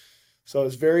mystery. So I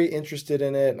was very interested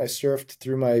in it. And I surfed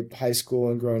through my high school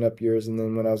and growing up years. And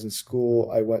then when I was in school,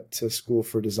 I went to school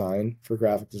for design, for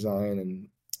graphic design. And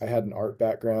I had an art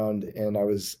background. And I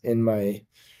was in my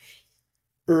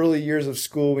early years of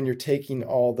school when you're taking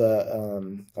all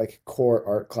the like core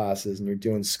art classes and you're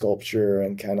doing sculpture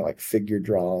and kind of like figure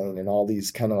drawing and all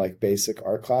these kind of like basic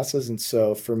art classes. And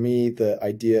so for me, the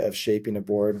idea of shaping a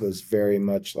board was very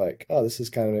much like, oh, this is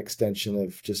kind of an extension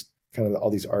of just kind of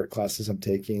all these art classes I'm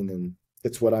taking, and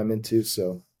it's what I'm into.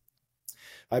 So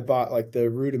I bought like the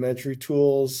rudimentary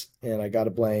tools and I got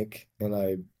a blank and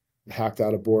I hacked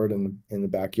out a board in the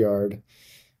backyard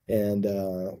and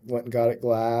went and got it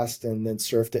glassed and then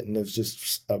surfed it. And it was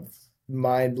just a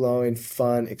mind blowing,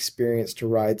 fun experience to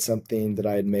ride something that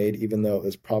I had made, even though it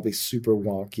was probably super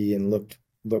wonky and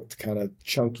looked kind of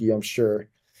chunky. I'm sure.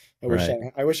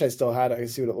 right, I wish I still had it. I could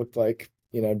see what it looked like.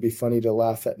 It'd be funny to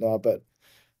laugh at now, but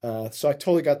so I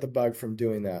totally got the bug from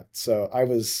doing that. So I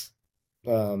was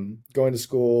going to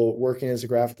school, working as a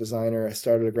graphic designer. I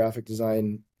started a graphic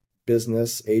design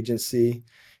business agency,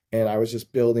 and I was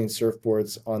just building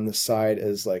surfboards on the side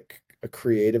as like a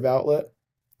creative outlet,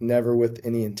 never with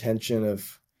any intention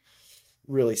of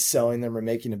really selling them or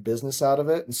making a business out of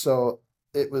it. And so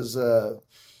it was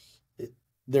it,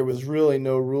 there was really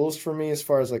no rules for me as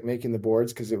far as like making the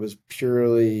boards because it was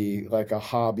purely like a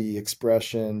hobby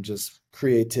expression, just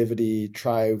creativity,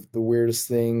 try the weirdest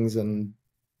things and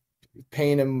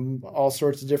paint them all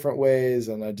sorts of different ways.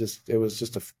 And it was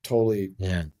just a totally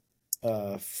yeah,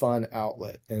 fun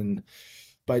outlet. And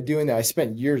by doing that, I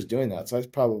spent years doing that. So I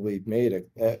probably made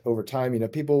over time,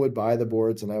 people would buy the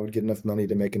boards and I would get enough money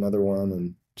to make another one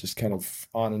and just kind of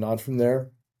on and on from there.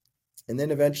 And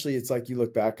then eventually it's like you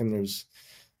look back and there's,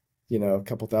 a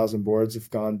couple thousand boards have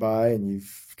gone by and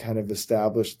you've kind of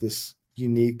established this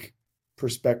unique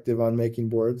perspective on making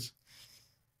boards.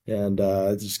 And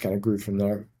it just kind of grew from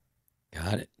there.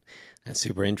 got it. That's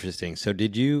super interesting. So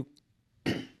did you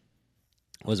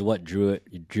was what drew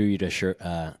you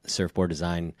to surfboard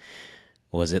design?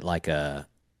 Was it like a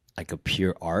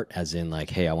pure art, as in like,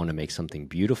 hey, I want to make something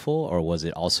beautiful, or was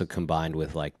it also combined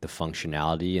with like the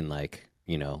functionality and like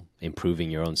improving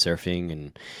your own surfing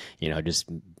and just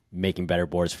making better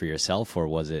boards for yourself, or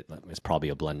was it's probably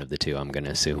a blend of the two, I'm gonna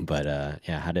assume. But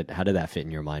yeah, how did that fit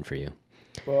in your mind for you?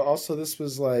 Well, also, this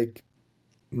was like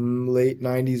late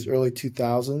 90s, early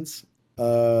 2000s.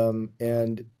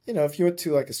 And if you went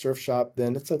to like a surf shop,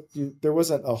 then there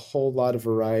wasn't a whole lot of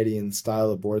variety in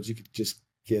style of boards. You could just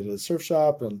get at a surf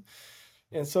shop, and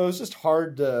so it was just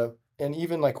hard to, and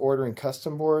even like ordering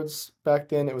custom boards back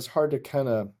then, it was hard to kind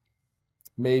of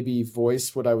maybe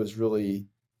voice what I was really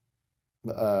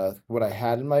what I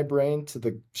had in my brain to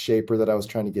the shaper that I was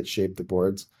trying to get shape the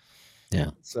boards.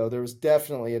 Yeah. So there was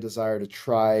definitely a desire to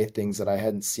try things that I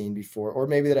hadn't seen before, or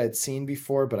maybe that I'd seen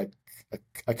before, but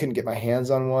I couldn't get my hands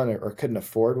on one, or couldn't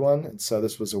afford one. And so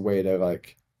this was a way to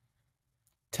like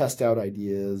test out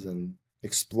ideas and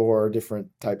explore different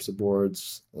types of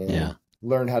boards and Yeah.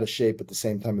 learn how to shape at the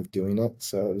same time of doing it.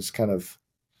 So it was kind of,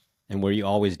 And were you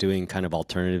always doing kind of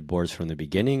alternative boards from the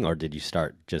beginning, or did you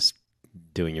start just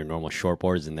doing your normal short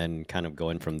boards and then kind of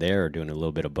going from there, or doing a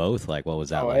little bit of both? Like, what was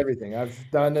that oh, like? everything. I've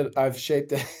done it. I've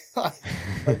shaped it.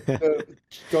 Like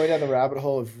going down the rabbit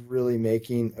hole of really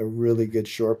making a really good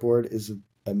shortboard is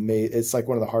amazing. It's like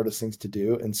one of the hardest things to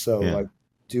do. And so Yeah. like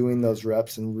doing those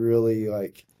reps and really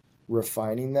like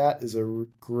refining that is a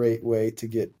great way to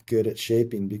get good at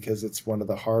shaping, because it's one of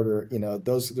the harder,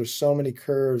 there's so many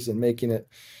curves, and making it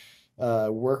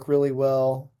work really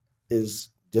well is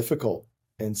difficult.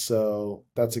 And so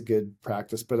that's a good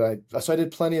practice. But I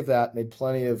did plenty of that, made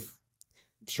plenty of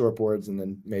shortboards, and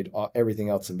then made everything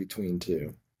else in between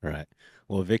too. Right.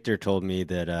 Well, Victor told me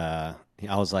that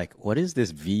I was like, "What is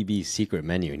this VB secret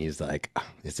menu?" And he's like, "Ah,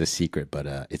 it's a secret, but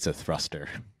it's a thruster."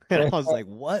 And I was like, It's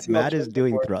 "What? the Matt is alternative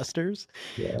doing board. thrusters?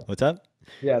 Yeah. What's up?"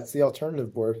 Yeah, it's the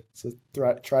alternative board. It's a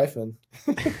trifin.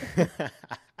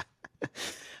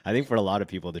 I think for a lot of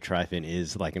people, the Trifin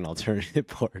is like an alternative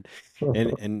board.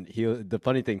 And the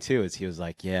funny thing too is he was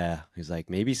like, yeah, he's like,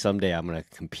 maybe someday I'm gonna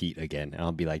compete again. And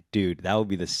I'll be like, dude, that would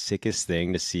be the sickest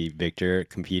thing to see Victor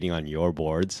competing on your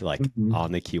boards, like hmm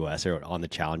on the QS or on the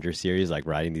Challenger series, like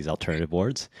riding these alternative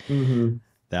boards. hmm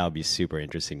That would be super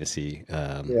interesting to see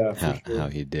Yeah, for how sure.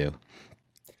 he'd do.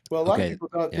 Well, a lot of Okay, people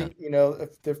don't yeah. think,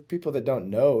 if there's people that don't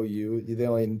know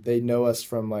they know us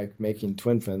from like making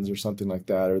twin fins or something like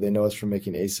that, or they know us from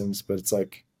making Asyms, but it's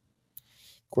like,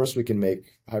 of course we can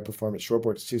make high performance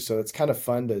shortboards too. So it's kind of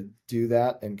fun to do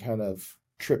that and kind of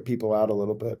trip people out a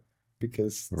little bit,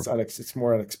 because R- it's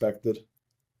more unexpected.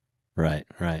 Right,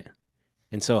 right.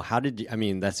 And so, how did you? I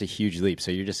mean, that's a huge leap.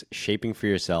 So you're just shaping for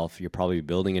yourself. You're probably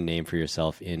building a name for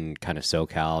yourself in kind of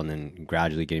SoCal, and then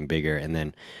gradually getting bigger. And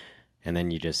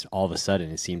then you just all of a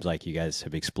sudden, it seems like you guys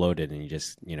have exploded. And you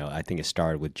just, I think it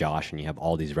started with Josh, and you have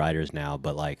all these riders now.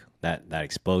 But like that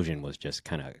explosion was just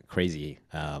kind of crazy.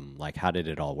 Like, how did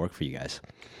it all work for you guys?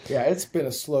 Yeah, it's been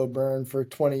a slow burn for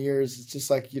 20 years. It's just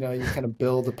like, you kind of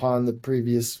build upon the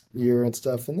previous year and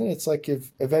stuff. And then it's like,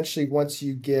 if eventually once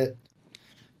you get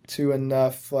to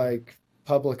enough like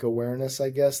public awareness, I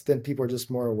guess, then people are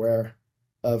just more aware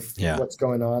of Yeah, what's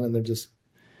going on, and they're just,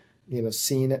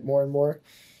 seeing it more and more.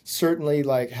 Certainly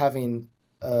like having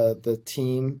the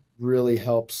team really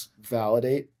helps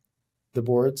validate the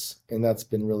boards, and that's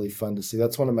been really fun to see.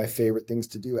 That's one of my favorite things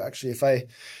to do, actually. If I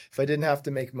didn't have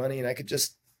to make money and I could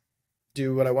just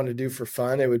do what I want to do for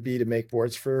fun, it would be to make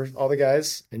boards for all the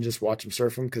guys and just watch them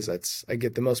surf them, because I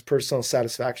get the most personal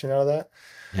satisfaction out of that.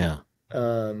 yeah,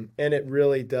 And it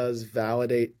really does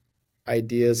validate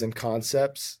ideas and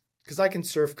concepts, because I can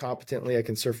surf competently. I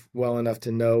can surf well enough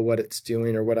to know what it's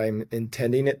doing or what I'm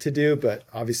intending it to do. But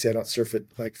obviously, I don't surf at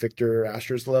like Victor or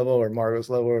Asher's level or Margot's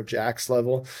level or Jack's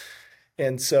level.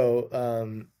 And so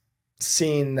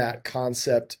seeing that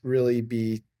concept really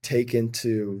be taken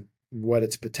to what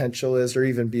its potential is, or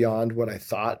even beyond what I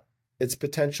thought its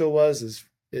potential was,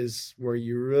 is where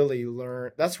you really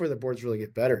learn. That's where the boards really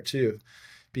get better too,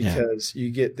 yeah, because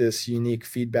you get this unique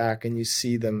feedback and you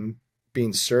see them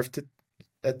being surfed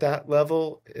at that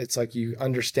level. It's like you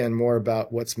understand more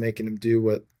about what's making them do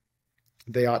what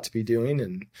they ought to be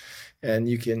doing, and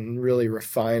you can really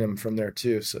refine them from there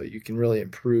too. So you can really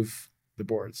improve the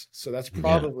boards. So that's yeah.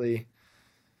 probably,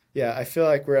 yeah, I feel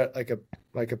like we're at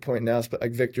like a point now, but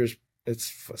like Victor's,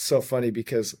 so funny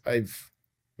because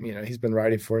he's been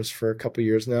riding for us for a couple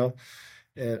years now,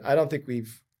 and I don't think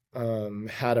we've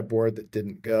had a board that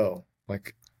didn't go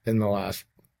like in the last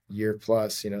year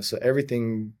plus. So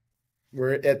everything,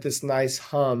 we're at this nice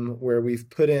hum where we've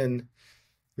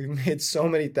made so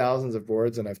many thousands of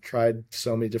boards, and I've tried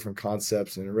so many different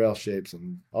concepts and rail shapes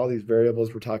and all these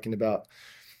variables we're talking about,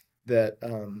 that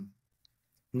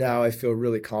now I feel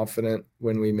really confident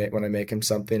when I make him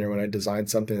something, or when I design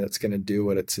something that's going to do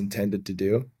what it's intended to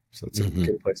do. So it's a Hmm.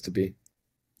 good place to be.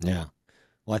 Yeah.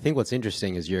 Well, I think what's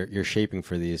interesting is you're shaping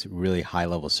for these really high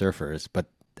level surfers, but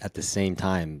at the same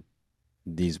time,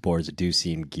 these boards do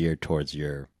seem geared towards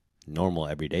your normal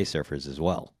everyday surfers as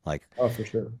well. Like Oh, for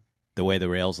sure. the way the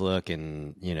rails look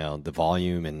and the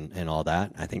volume and all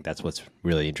that. I think that's what's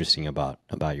really interesting about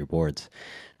your boards.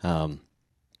 Um,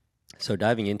 so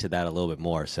diving into that a little bit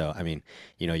more. So I mean,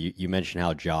 you mentioned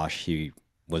how Josh he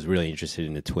was really interested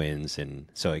in the twins, and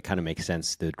so it kind of makes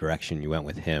sense the direction you went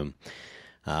with him.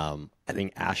 I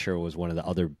think Asher was one of the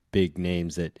other big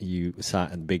names that you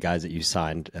signed, big guys that you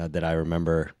signed that I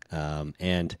remember.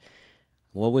 And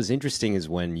what was interesting is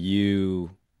when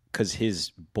because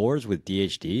his boards with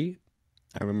DHD,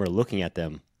 I remember looking at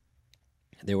them,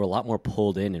 they were a lot more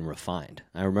pulled in and refined.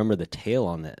 I remember the tail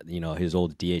on his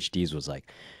old DHDs was like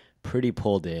pretty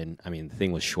pulled in. I mean, the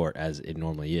thing was short as it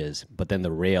normally is, but then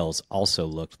the rails also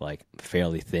looked like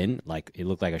fairly thin. Like it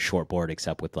looked like a short board,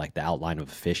 except with like the outline of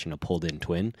a fish and a pulled in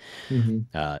twin Hmm.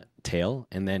 tail.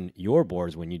 And then your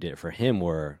boards, when you did it for him,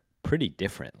 were pretty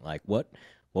different. Like what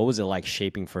was it like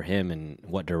shaping for him, and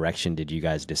what direction did you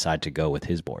guys decide to go with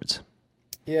his boards?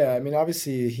 Yeah, I mean,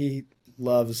 obviously he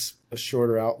loves a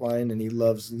shorter outline and he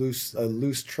loves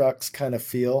loose trucks kind of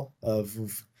feel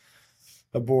of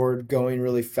a board going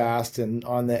really fast and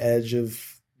on the edge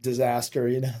of disaster,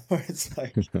 where it's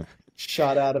like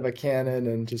shot out of a cannon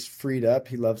and just freed up.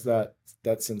 He loves that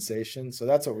sensation. So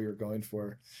that's what we were going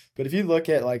for. But if you look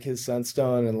at like his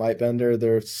Sunstone and Lightbender,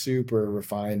 they're super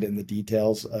refined in the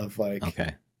details of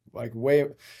Okay. like way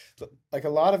like a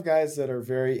lot of guys that are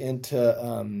very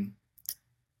into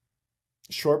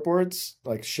shortboards,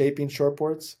 like shaping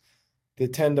shortboards, they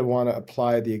tend to want to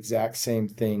apply the exact same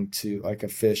thing to like a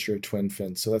fish or a twin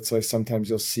fin. So that's why sometimes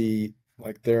you'll see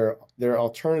like their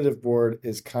alternative board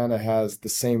is kind of has the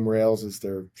same rails as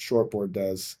their shortboard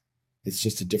does. It's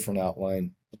just a different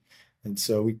outline. And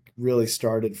so we really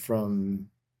started from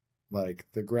like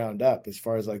the ground up as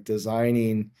far as like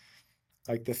designing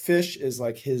like the fish is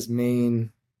like his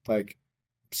main like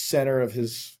center of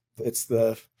his it's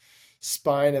the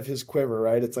spine of his quiver,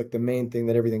 right? It's like the main thing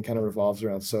that everything kind of revolves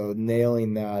around. So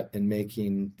nailing that and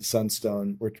making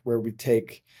Sunstone, where we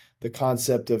take the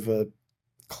concept of a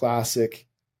classic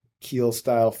keel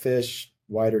style fish,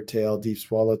 wider tail, deep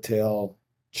swallow tail,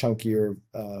 chunkier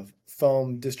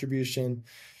foam distribution,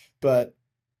 but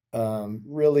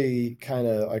really kind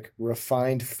of like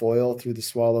refined foil through the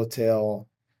swallowtail,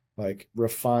 like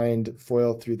refined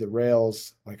foil through the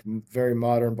rails, like very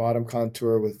modern bottom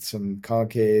contour with some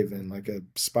concave and like a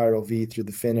spiral V through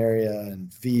the fin area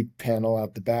and V panel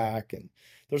out the back. And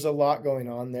there's a lot going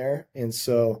on there. And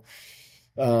so,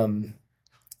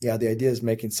 yeah, the idea is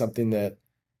making something that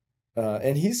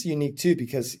and he's unique too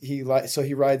because he rides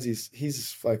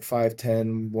he's like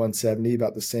 5'10", 170,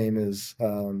 about the same as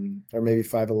or maybe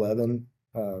 5'11",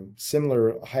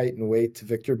 similar height and weight to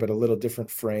Victor, but a little different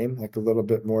frame, like a little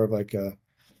bit more of like a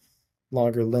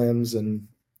longer limbs and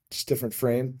just different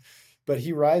frame. But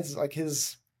he rides like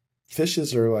his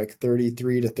fishes are like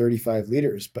 33 to 35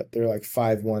 liters, but they're like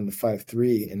 5'1" to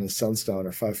 5'3" in a Sunstone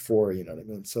or 5'4", you know what I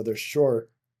mean? So they're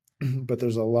short, but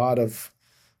there's a lot of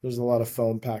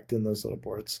foam packed in those little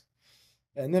boards.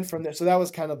 And then from there, so that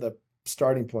was kind of the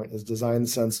starting point is design the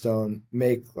Sunstone,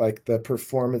 make like the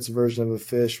performance version of a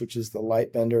fish, which is the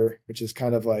light bender, which is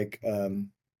kind of like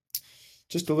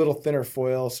just a little thinner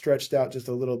foil, stretched out just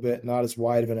a little bit, not as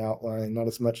wide of an outline, not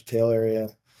as much tail area.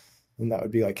 And that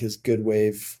would be like his good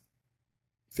wave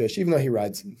fish, even though he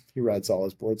rides all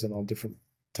his boards in all different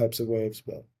types of waves.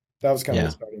 But that was kind of the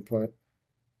Yeah. starting point.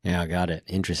 Yeah, I got it.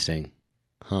 Interesting.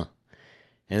 Huh.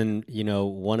 And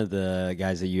one of the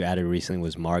guys that you added recently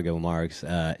was Margot Marks.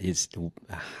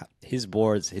 His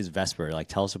boards, his Vesper. Like,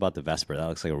 tell us about the Vesper. That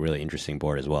looks like a really interesting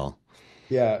board as well.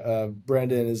 Yeah,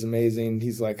 Brendan is amazing.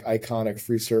 He's like iconic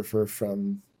free surfer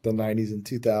from the 90s and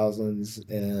 2000s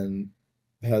and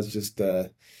has just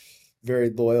a very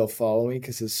loyal following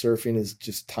because his surfing is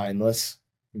just timeless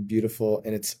and beautiful.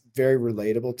 And it's very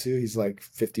relatable too. He's like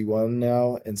 51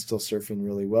 now and still surfing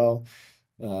really well.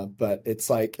 But it's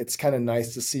like, it's kind of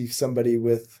nice to see somebody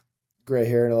with gray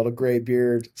hair and a little gray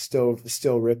beard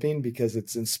still ripping because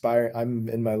it's inspiring. I'm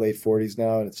in my late 40s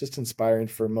now and it's just inspiring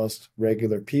for most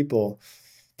regular people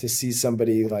to see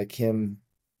somebody like him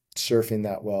surfing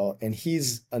that well. And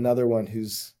he's another one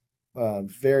who's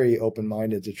very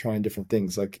open-minded to trying different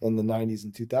things. Like in the 90s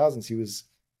and 2000s,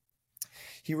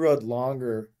 he rode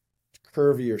longer,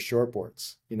 curvier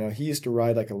shortboards. He used to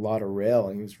ride like a lot of rail,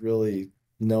 and he was really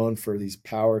known for these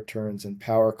power turns and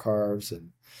power carves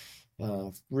and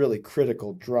really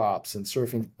critical drops and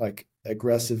surfing like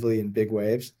aggressively in big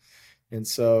waves. And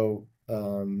so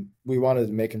we wanted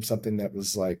to make him something that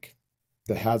was like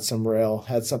that had some rail,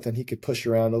 had something he could push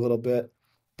around a little bit,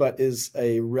 but is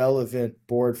a relevant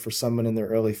board for someone in their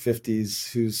early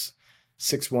 50s who's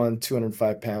 6'1",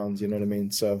 205 pounds. You know what I mean?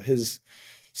 So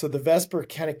So the Vesper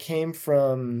kind of came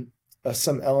from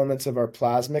some elements of our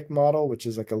plasmic model, which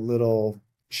is like a little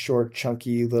short,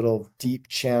 chunky, little deep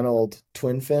channeled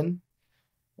twin fin.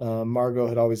 Margot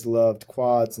had always loved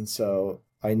quads, and so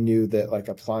I knew that like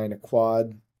applying a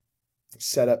quad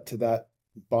setup to that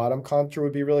bottom contour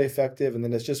would be really effective. And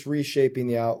then it's just reshaping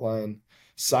the outline,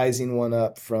 sizing one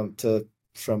up from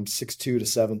 6'2" to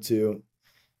 7'2",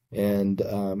 and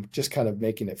just kind of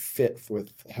making it fit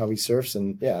with how he surfs.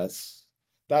 And yeah,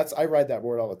 that's I ride that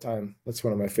board all the time. That's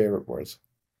one of my favorite boards.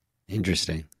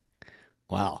 Interesting.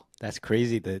 Wow, that's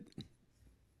crazy that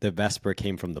the Vesper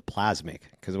came from the plasmic.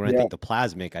 Because when I Yeah. think the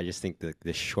plasmic, I just think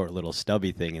this short little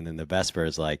stubby thing, and then the Vesper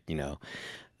is like,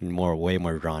 more way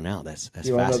more drawn out. That's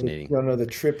You fascinating. want to know the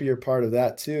trippier part of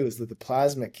that too is that the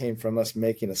plasmic came from us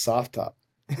making a soft top.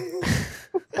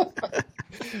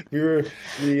 we were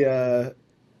we our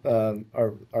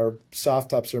soft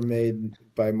tops are made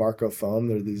by Marco Foam.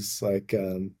 They're these like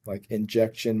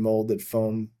injection molded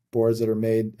foam boards that are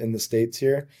made in the States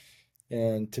here.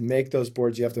 And to make those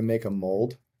boards, you have to make a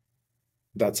mold.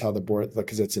 That's how the board,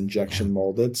 because it's injection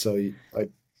molded. So I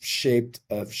shaped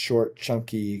a short,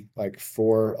 chunky, like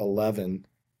 411.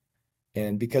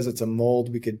 And because it's a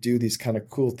mold, we could do these kind of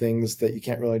cool things that you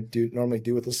can't really normally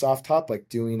do with a soft top, like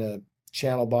doing a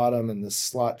channel bottom and the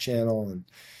slot channel and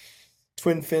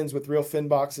twin fins with real fin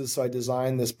boxes. So I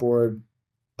designed this board.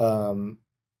 Um,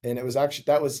 and it was actually,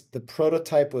 that was the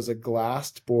prototype was a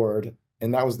glassed board.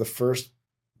 And that was the first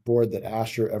board that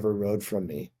Asher ever rode from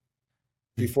me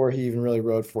before he even really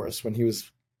rode for us. When he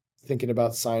was thinking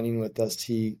about signing with us,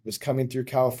 he was coming through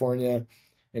California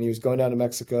and he was going down to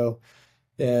Mexico.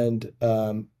 And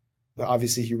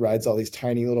obviously he rides all these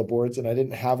tiny little boards, and I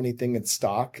didn't have anything in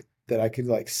stock that I could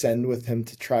like send with him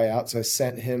to try out. So I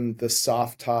sent him the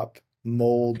soft top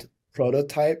mold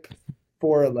prototype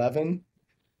 411,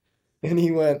 and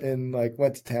he went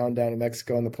to town down in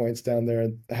Mexico on the points down there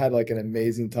and had like an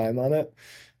amazing time on it.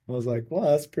 I was like, well,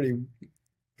 that's pretty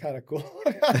kind of cool.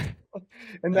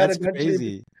 And That's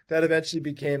crazy. that eventually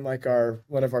became like our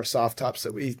one of our soft tops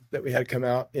that we had come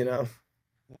out, you know.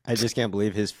 I just can't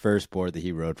believe his first board that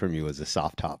he rode from you was a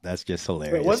soft top. That's just But it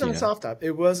hilarious, wasn't a soft top.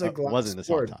 It was a glass wasn't a soft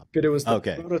board, top. but it was the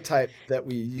Okay. prototype that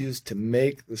we used to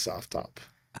make the soft top.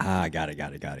 Ah, got it.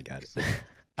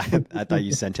 I thought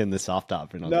you sent him the soft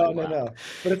top, and I was No, like, no, wow. no.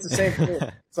 But it's the same thing.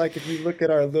 It's like if you look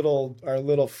at our little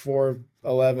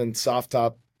 411 soft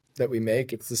top that we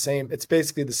make, it's the same. It's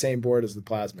basically the same board as the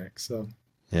Plasmic. So,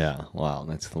 Yeah, wow,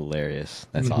 that's hilarious.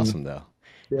 That's mhm. awesome, though.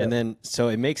 Yeah. And then, so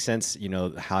it makes sense,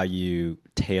 how you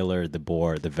tailored the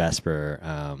board, the Vesper,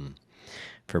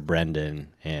 for Brendan.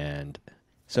 And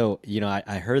so,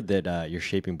 I heard that you're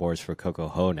shaping boards for Coco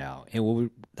Ho now. And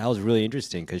that was really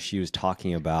interesting because she was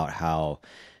talking about how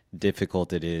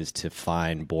difficult it is to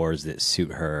find boards that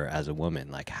suit her as a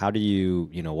woman. Like, how do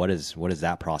what has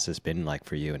that process been like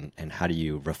for you? And how do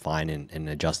you refine and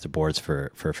adjust the boards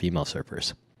for female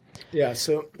surfers? Yeah.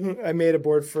 So I made a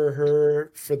board for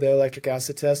her for the electric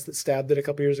acid test that stabbed it a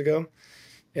couple years ago.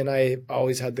 And I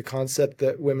always had the concept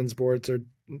that women's boards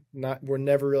were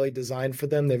never really designed for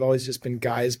them. They've always just been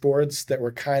guys' boards that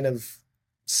were kind of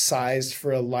sized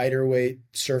for a lighter weight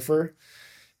surfer.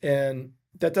 And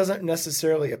that doesn't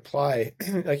necessarily apply.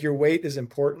 Like your weight is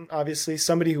important, obviously.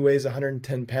 Somebody who weighs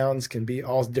 110 pounds can be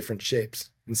all different shapes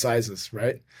and sizes,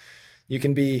 right? You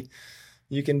can be,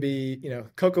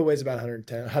 Coco weighs about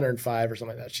 110, 105 or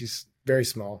something like that. She's very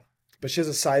small, but she has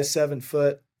a size 7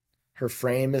 foot. Her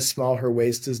frame is small. Her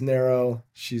waist is narrow.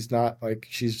 She's not like,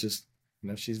 she's just,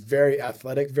 she's very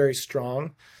athletic, very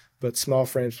strong, but small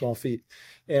frame, small feet.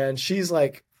 And she's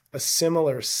like a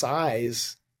similar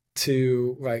size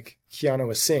to like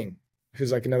Keanu Singh,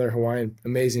 who's like another Hawaiian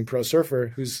amazing pro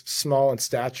surfer who's small in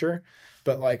stature,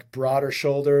 but like broader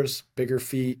shoulders, bigger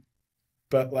feet.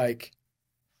 But like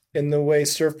in the way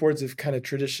surfboards have kind of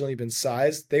traditionally been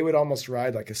sized, they would almost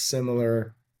ride like a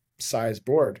similar size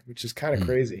board, which is kind of Mm,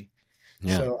 crazy.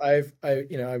 yeah. So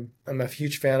I'm a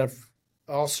huge fan of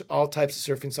all types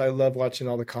of surfing. So I love watching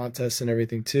all the contests and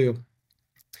everything too.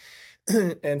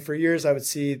 And for years, I would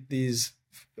see these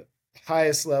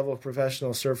highest level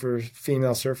professional surfers,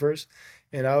 female surfers,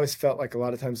 and I always felt like a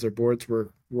lot of times their boards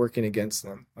were working against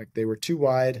them. Like they were too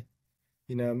wide,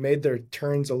 made their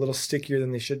turns a little stickier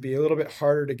than they should be, a little bit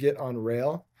harder to get on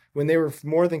rail when they were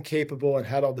more than capable and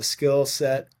had all the skill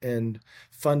set and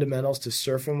fundamentals to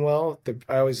surf them well.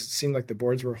 I always seemed like the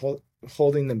boards were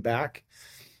holding them back.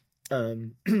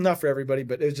 Not for everybody,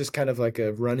 but it was just kind of like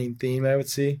a running theme I would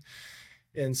see.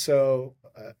 And so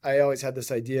I always had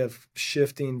this idea of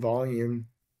shifting volume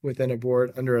within a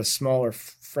board under a smaller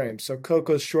frame. So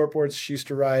Coco's short boards she used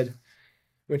to ride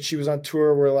when she was on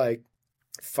tour were like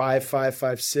 5, 5,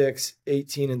 5, 6,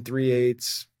 18 and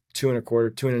 3/8, 2 and a quarter,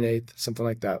 2 and an eighth, something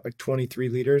like that, like 23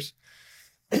 liters.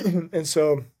 And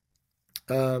so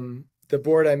the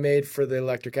board I made for the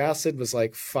electric acid was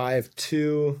like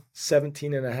 5.2,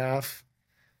 17 and a half,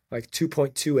 like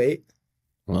 2.28.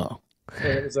 Wow.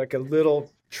 And it was like a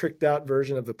little tricked out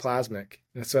version of the plasmic.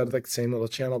 And so I had like the same little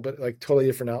channel, but like totally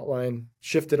different outline,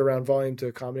 shifted around volume to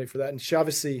accommodate for that. And she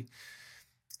obviously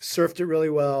surfed it really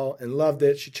well and loved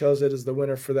it. She chose it as the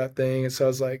winner for that thing. And so I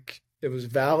was like, it was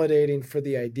validating for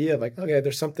the idea of like, okay,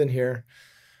 there's something here.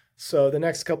 So the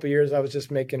next couple of years, I was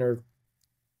just making her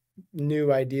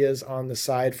new ideas on the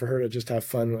side for her to just have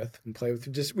fun with and play with.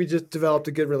 We just developed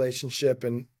a good relationship,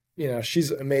 and she's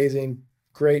amazing,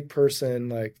 great person,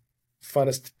 like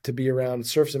funnest to be around.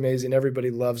 Surf's amazing.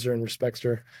 Everybody loves her and respects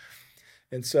her.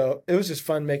 And so it was just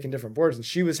fun making different boards. And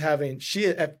she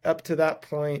had, up to that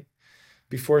point,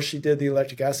 before she did the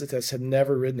electric acid test, had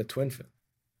never ridden a twin fin.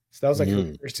 So that was like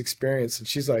her first experience. And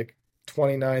she's like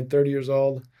 29, 30 years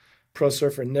old, pro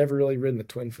surfer, never really ridden a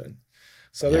twin fin.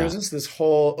 So there was just this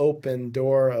whole open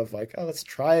door of like, oh, let's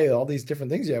try all these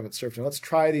different things you haven't surfed, and let's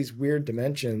try these weird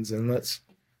dimensions, and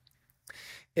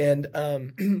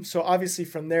so obviously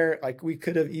from there, like we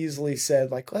could have easily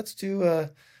said like, let's do a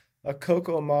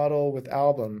Coco model with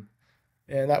album,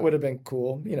 and that would have been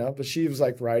cool, but she was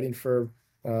like riding for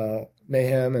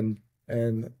Mayhem,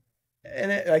 and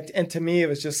to me it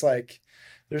was just like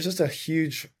there's just a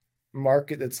huge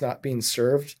market that's not being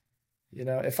served.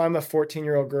 If I'm a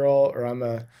 14-year-old girl or I'm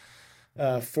a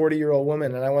 40-year-old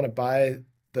woman and I want to buy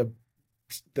the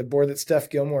board that Steph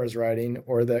Gilmore is riding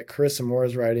or that Carissa Moore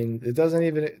is riding, it doesn't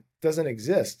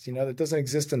exist. It doesn't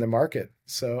exist in the market.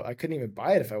 So I couldn't even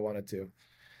buy it if I wanted to.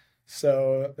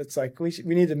 So it's like we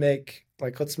need to make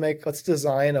like let's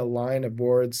design a line of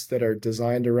boards that are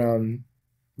designed around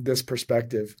this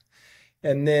perspective.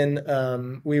 And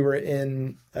then we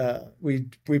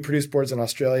produce boards in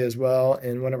Australia as well.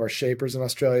 And one of our shapers in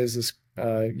Australia is this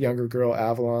younger girl,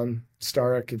 Avalon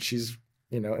Stark, and she's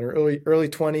in her early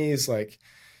 20s, like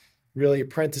really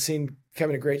apprenticing,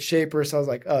 becoming a great shaper. So I was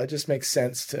like, oh, it just makes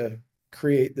sense to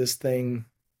create this thing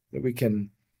that we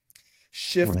can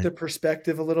shift the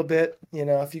perspective a little bit.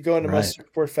 If you go into most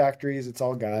surfboard factories, it's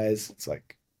all guys. It's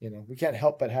like we can't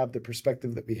help but have the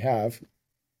perspective that we have.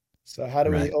 So how do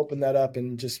we open that up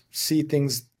and just see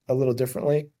things a little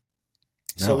differently?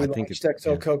 So we launched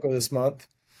XO Coco this month.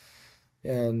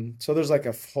 And so there's like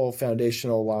a whole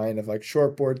foundational line of like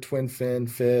shortboard, twin fin,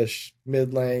 fish,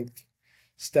 mid-length,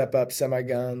 step up,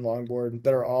 semi-gun, longboard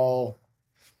that are all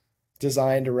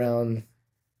designed around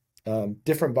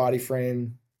different body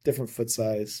frame, different foot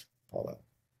size, all that.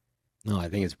 No, I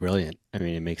think it's brilliant. I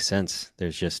mean, it makes sense.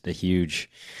 There's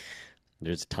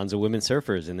tons of women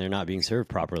surfers and they're not being served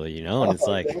properly, and it's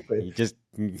like you just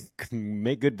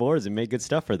make good boards and make good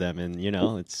stuff for them, and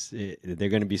they're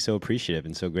going to be so appreciative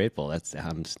and so grateful.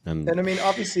 And I mean,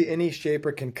 obviously any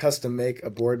shaper can custom make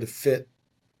a board to fit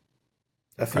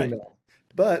a female,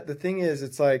 but the thing is,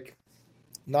 it's like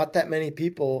not that many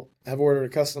people have ordered a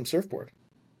custom surfboard.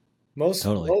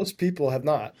 Most people have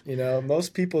not.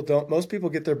 Most people don't. Most people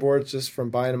get their boards just from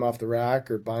buying them off the rack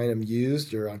or buying them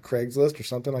used or on Craigslist or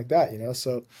something like that.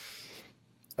 So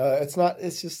it's not.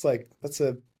 It's just like that's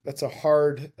a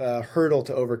hard hurdle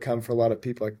to overcome for a lot of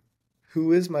people. Like,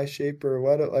 who is my shaper?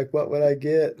 What would I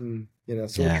get? And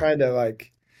so we're trying to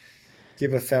like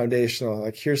give a foundational.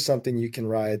 Like, here's something you can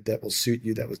ride that will suit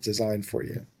you. That was designed for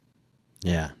you.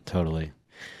 Yeah, totally.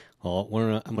 Well,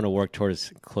 I'm going to work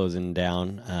towards closing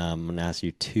down. I'm going to ask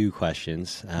you two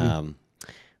questions.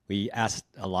 We asked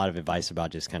a lot of advice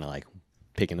about just kind of like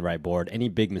picking the right board. Any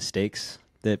big mistakes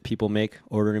that people make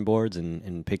ordering boards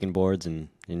and picking boards and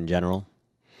in general?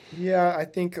 Yeah, I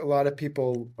think a lot of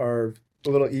people are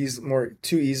a little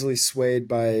too easily swayed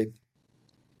by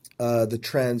the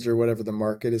trends or whatever the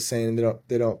market is saying.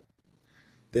 They don't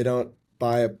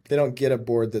get a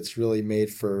board that's really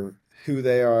made for who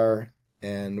they are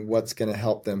and what's going to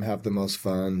help them have the most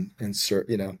fun. And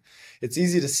it's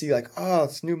easy to see like, oh,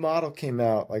 this new model came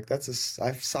out. Like I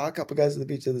saw a couple guys at the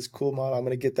beach with this cool model. I'm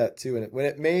going to get that too. And when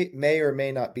it may or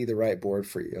may not be the right board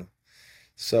for you.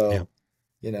 So,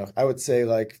 I would say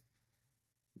like,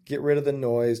 get rid of the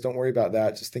noise. Don't worry about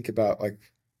that. Just think about like,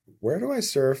 where do I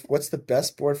surf? What's the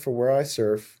best board for where I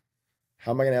surf?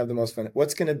 How am I going to have the most fun?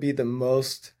 What's going to get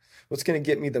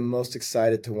me the most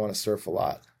excited to want to surf a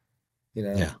lot?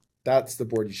 That's the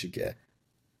board you should get.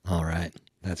 All right.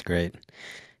 That's great.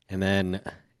 And then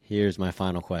here's my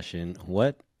final question.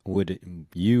 What would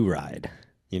you ride?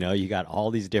 You got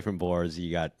all these different boards.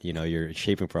 You got, you're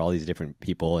shaping for all these different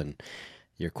people and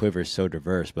your quiver is so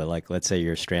diverse. But like, let's say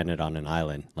you're stranded on an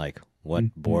island. Like, what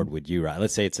Mhm. board would you ride?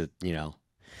 Let's say it's a,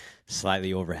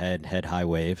 slightly overhead, head high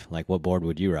wave. Like, what board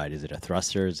would you ride? Is it a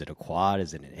thruster? Is it a quad?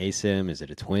 Is it an ASIM? Is it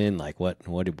a twin? Like, what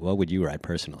would you ride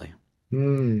personally?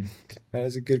 Hmm. That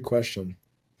is a good question.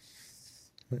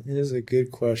 That is a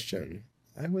good question.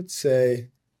 I would say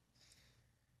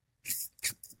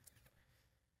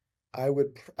I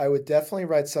would definitely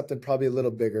ride something probably a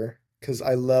little bigger because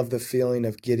I love the feeling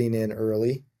of getting in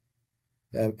early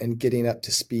and getting up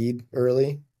to speed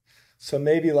early. So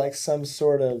maybe like some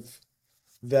sort of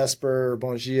Vesper or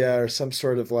Bongia or some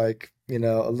sort of like,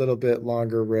 a little bit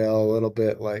longer rail, a little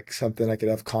bit like something I could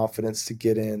have confidence to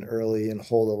get in early and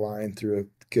hold a line through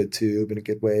a good tube and a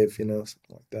good wave, something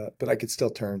like that. But I could still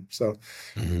turn. So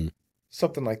Hmm.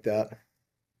 something like that.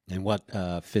 And what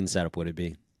fin setup would it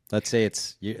be? Let's say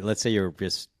you're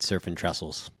just surfing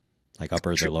trestles, like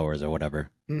uppers or lowers or whatever.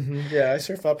 Yeah, I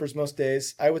surf uppers most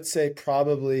days. I would say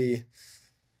probably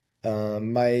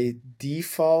my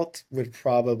default would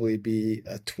probably be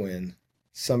a twin,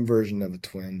 some version of a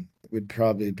twin would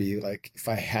probably be like if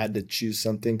I had to choose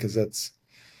something because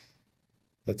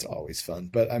that's always fun.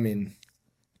 But I mean,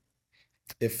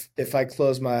 if I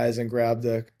closed my eyes and grabbed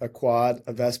a quad,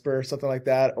 a Vesper, or something like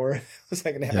that, or it was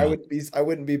like Yeah. I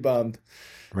wouldn't be bummed.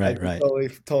 Right, I'd be right.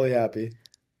 totally happy.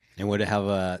 And would it have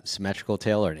a symmetrical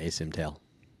tail or an asim tail?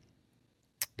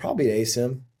 Probably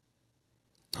ASIM.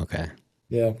 Okay.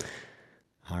 Yeah.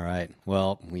 All right.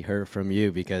 Well, we heard from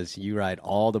you because you ride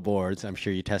all the boards. I'm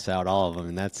sure you test out all of them,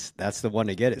 and that's the one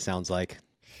to get. It sounds like.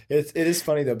 It is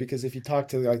funny though because if you talk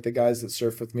to like the guys that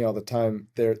surf with me all the time,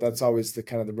 that's always the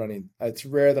kind of the running. It's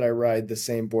rare that I ride the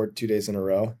same board 2 days in a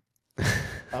row.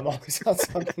 I'm always on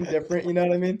something different, you know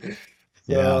what I mean?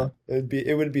 Yeah. So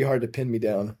it would be hard to pin me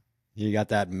down. You got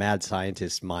that mad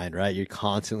scientist mind, right? You're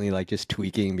constantly like just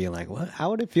tweaking, being like, "What?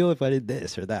 How would it feel if I did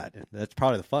this or that?" That's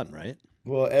part of the fun, right?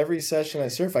 Well, every session I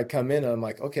surf, I come in and I'm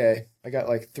like, okay, I got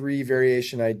like three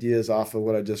variation ideas off of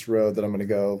what I just rode that I'm gonna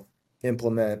go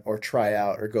implement or try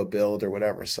out or go build or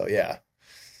whatever. So yeah.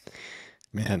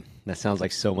 Man, that sounds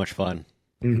like so much fun.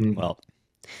 Hmm. Well,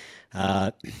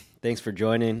 uh, thanks for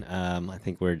joining. I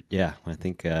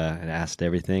think I asked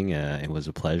everything. It was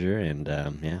a pleasure, and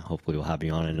yeah, hopefully we'll have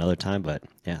you on another time. But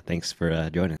yeah, thanks for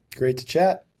joining. Great to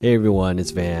chat. Hey everyone,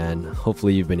 it's Van.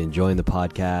 Hopefully you've been enjoying the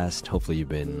podcast. Hopefully you've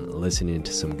been listening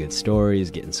to some good stories,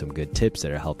 getting some good tips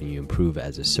that are helping you improve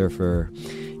as a surfer.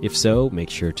 If so, make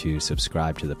sure to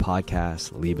subscribe to the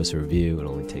podcast, leave us a review.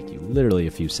 It'll only take you literally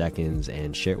a few seconds,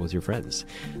 and share it with your friends.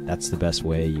 That's the best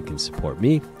way you can support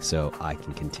me so I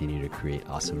can continue to create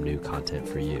awesome new content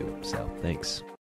for you. So thanks.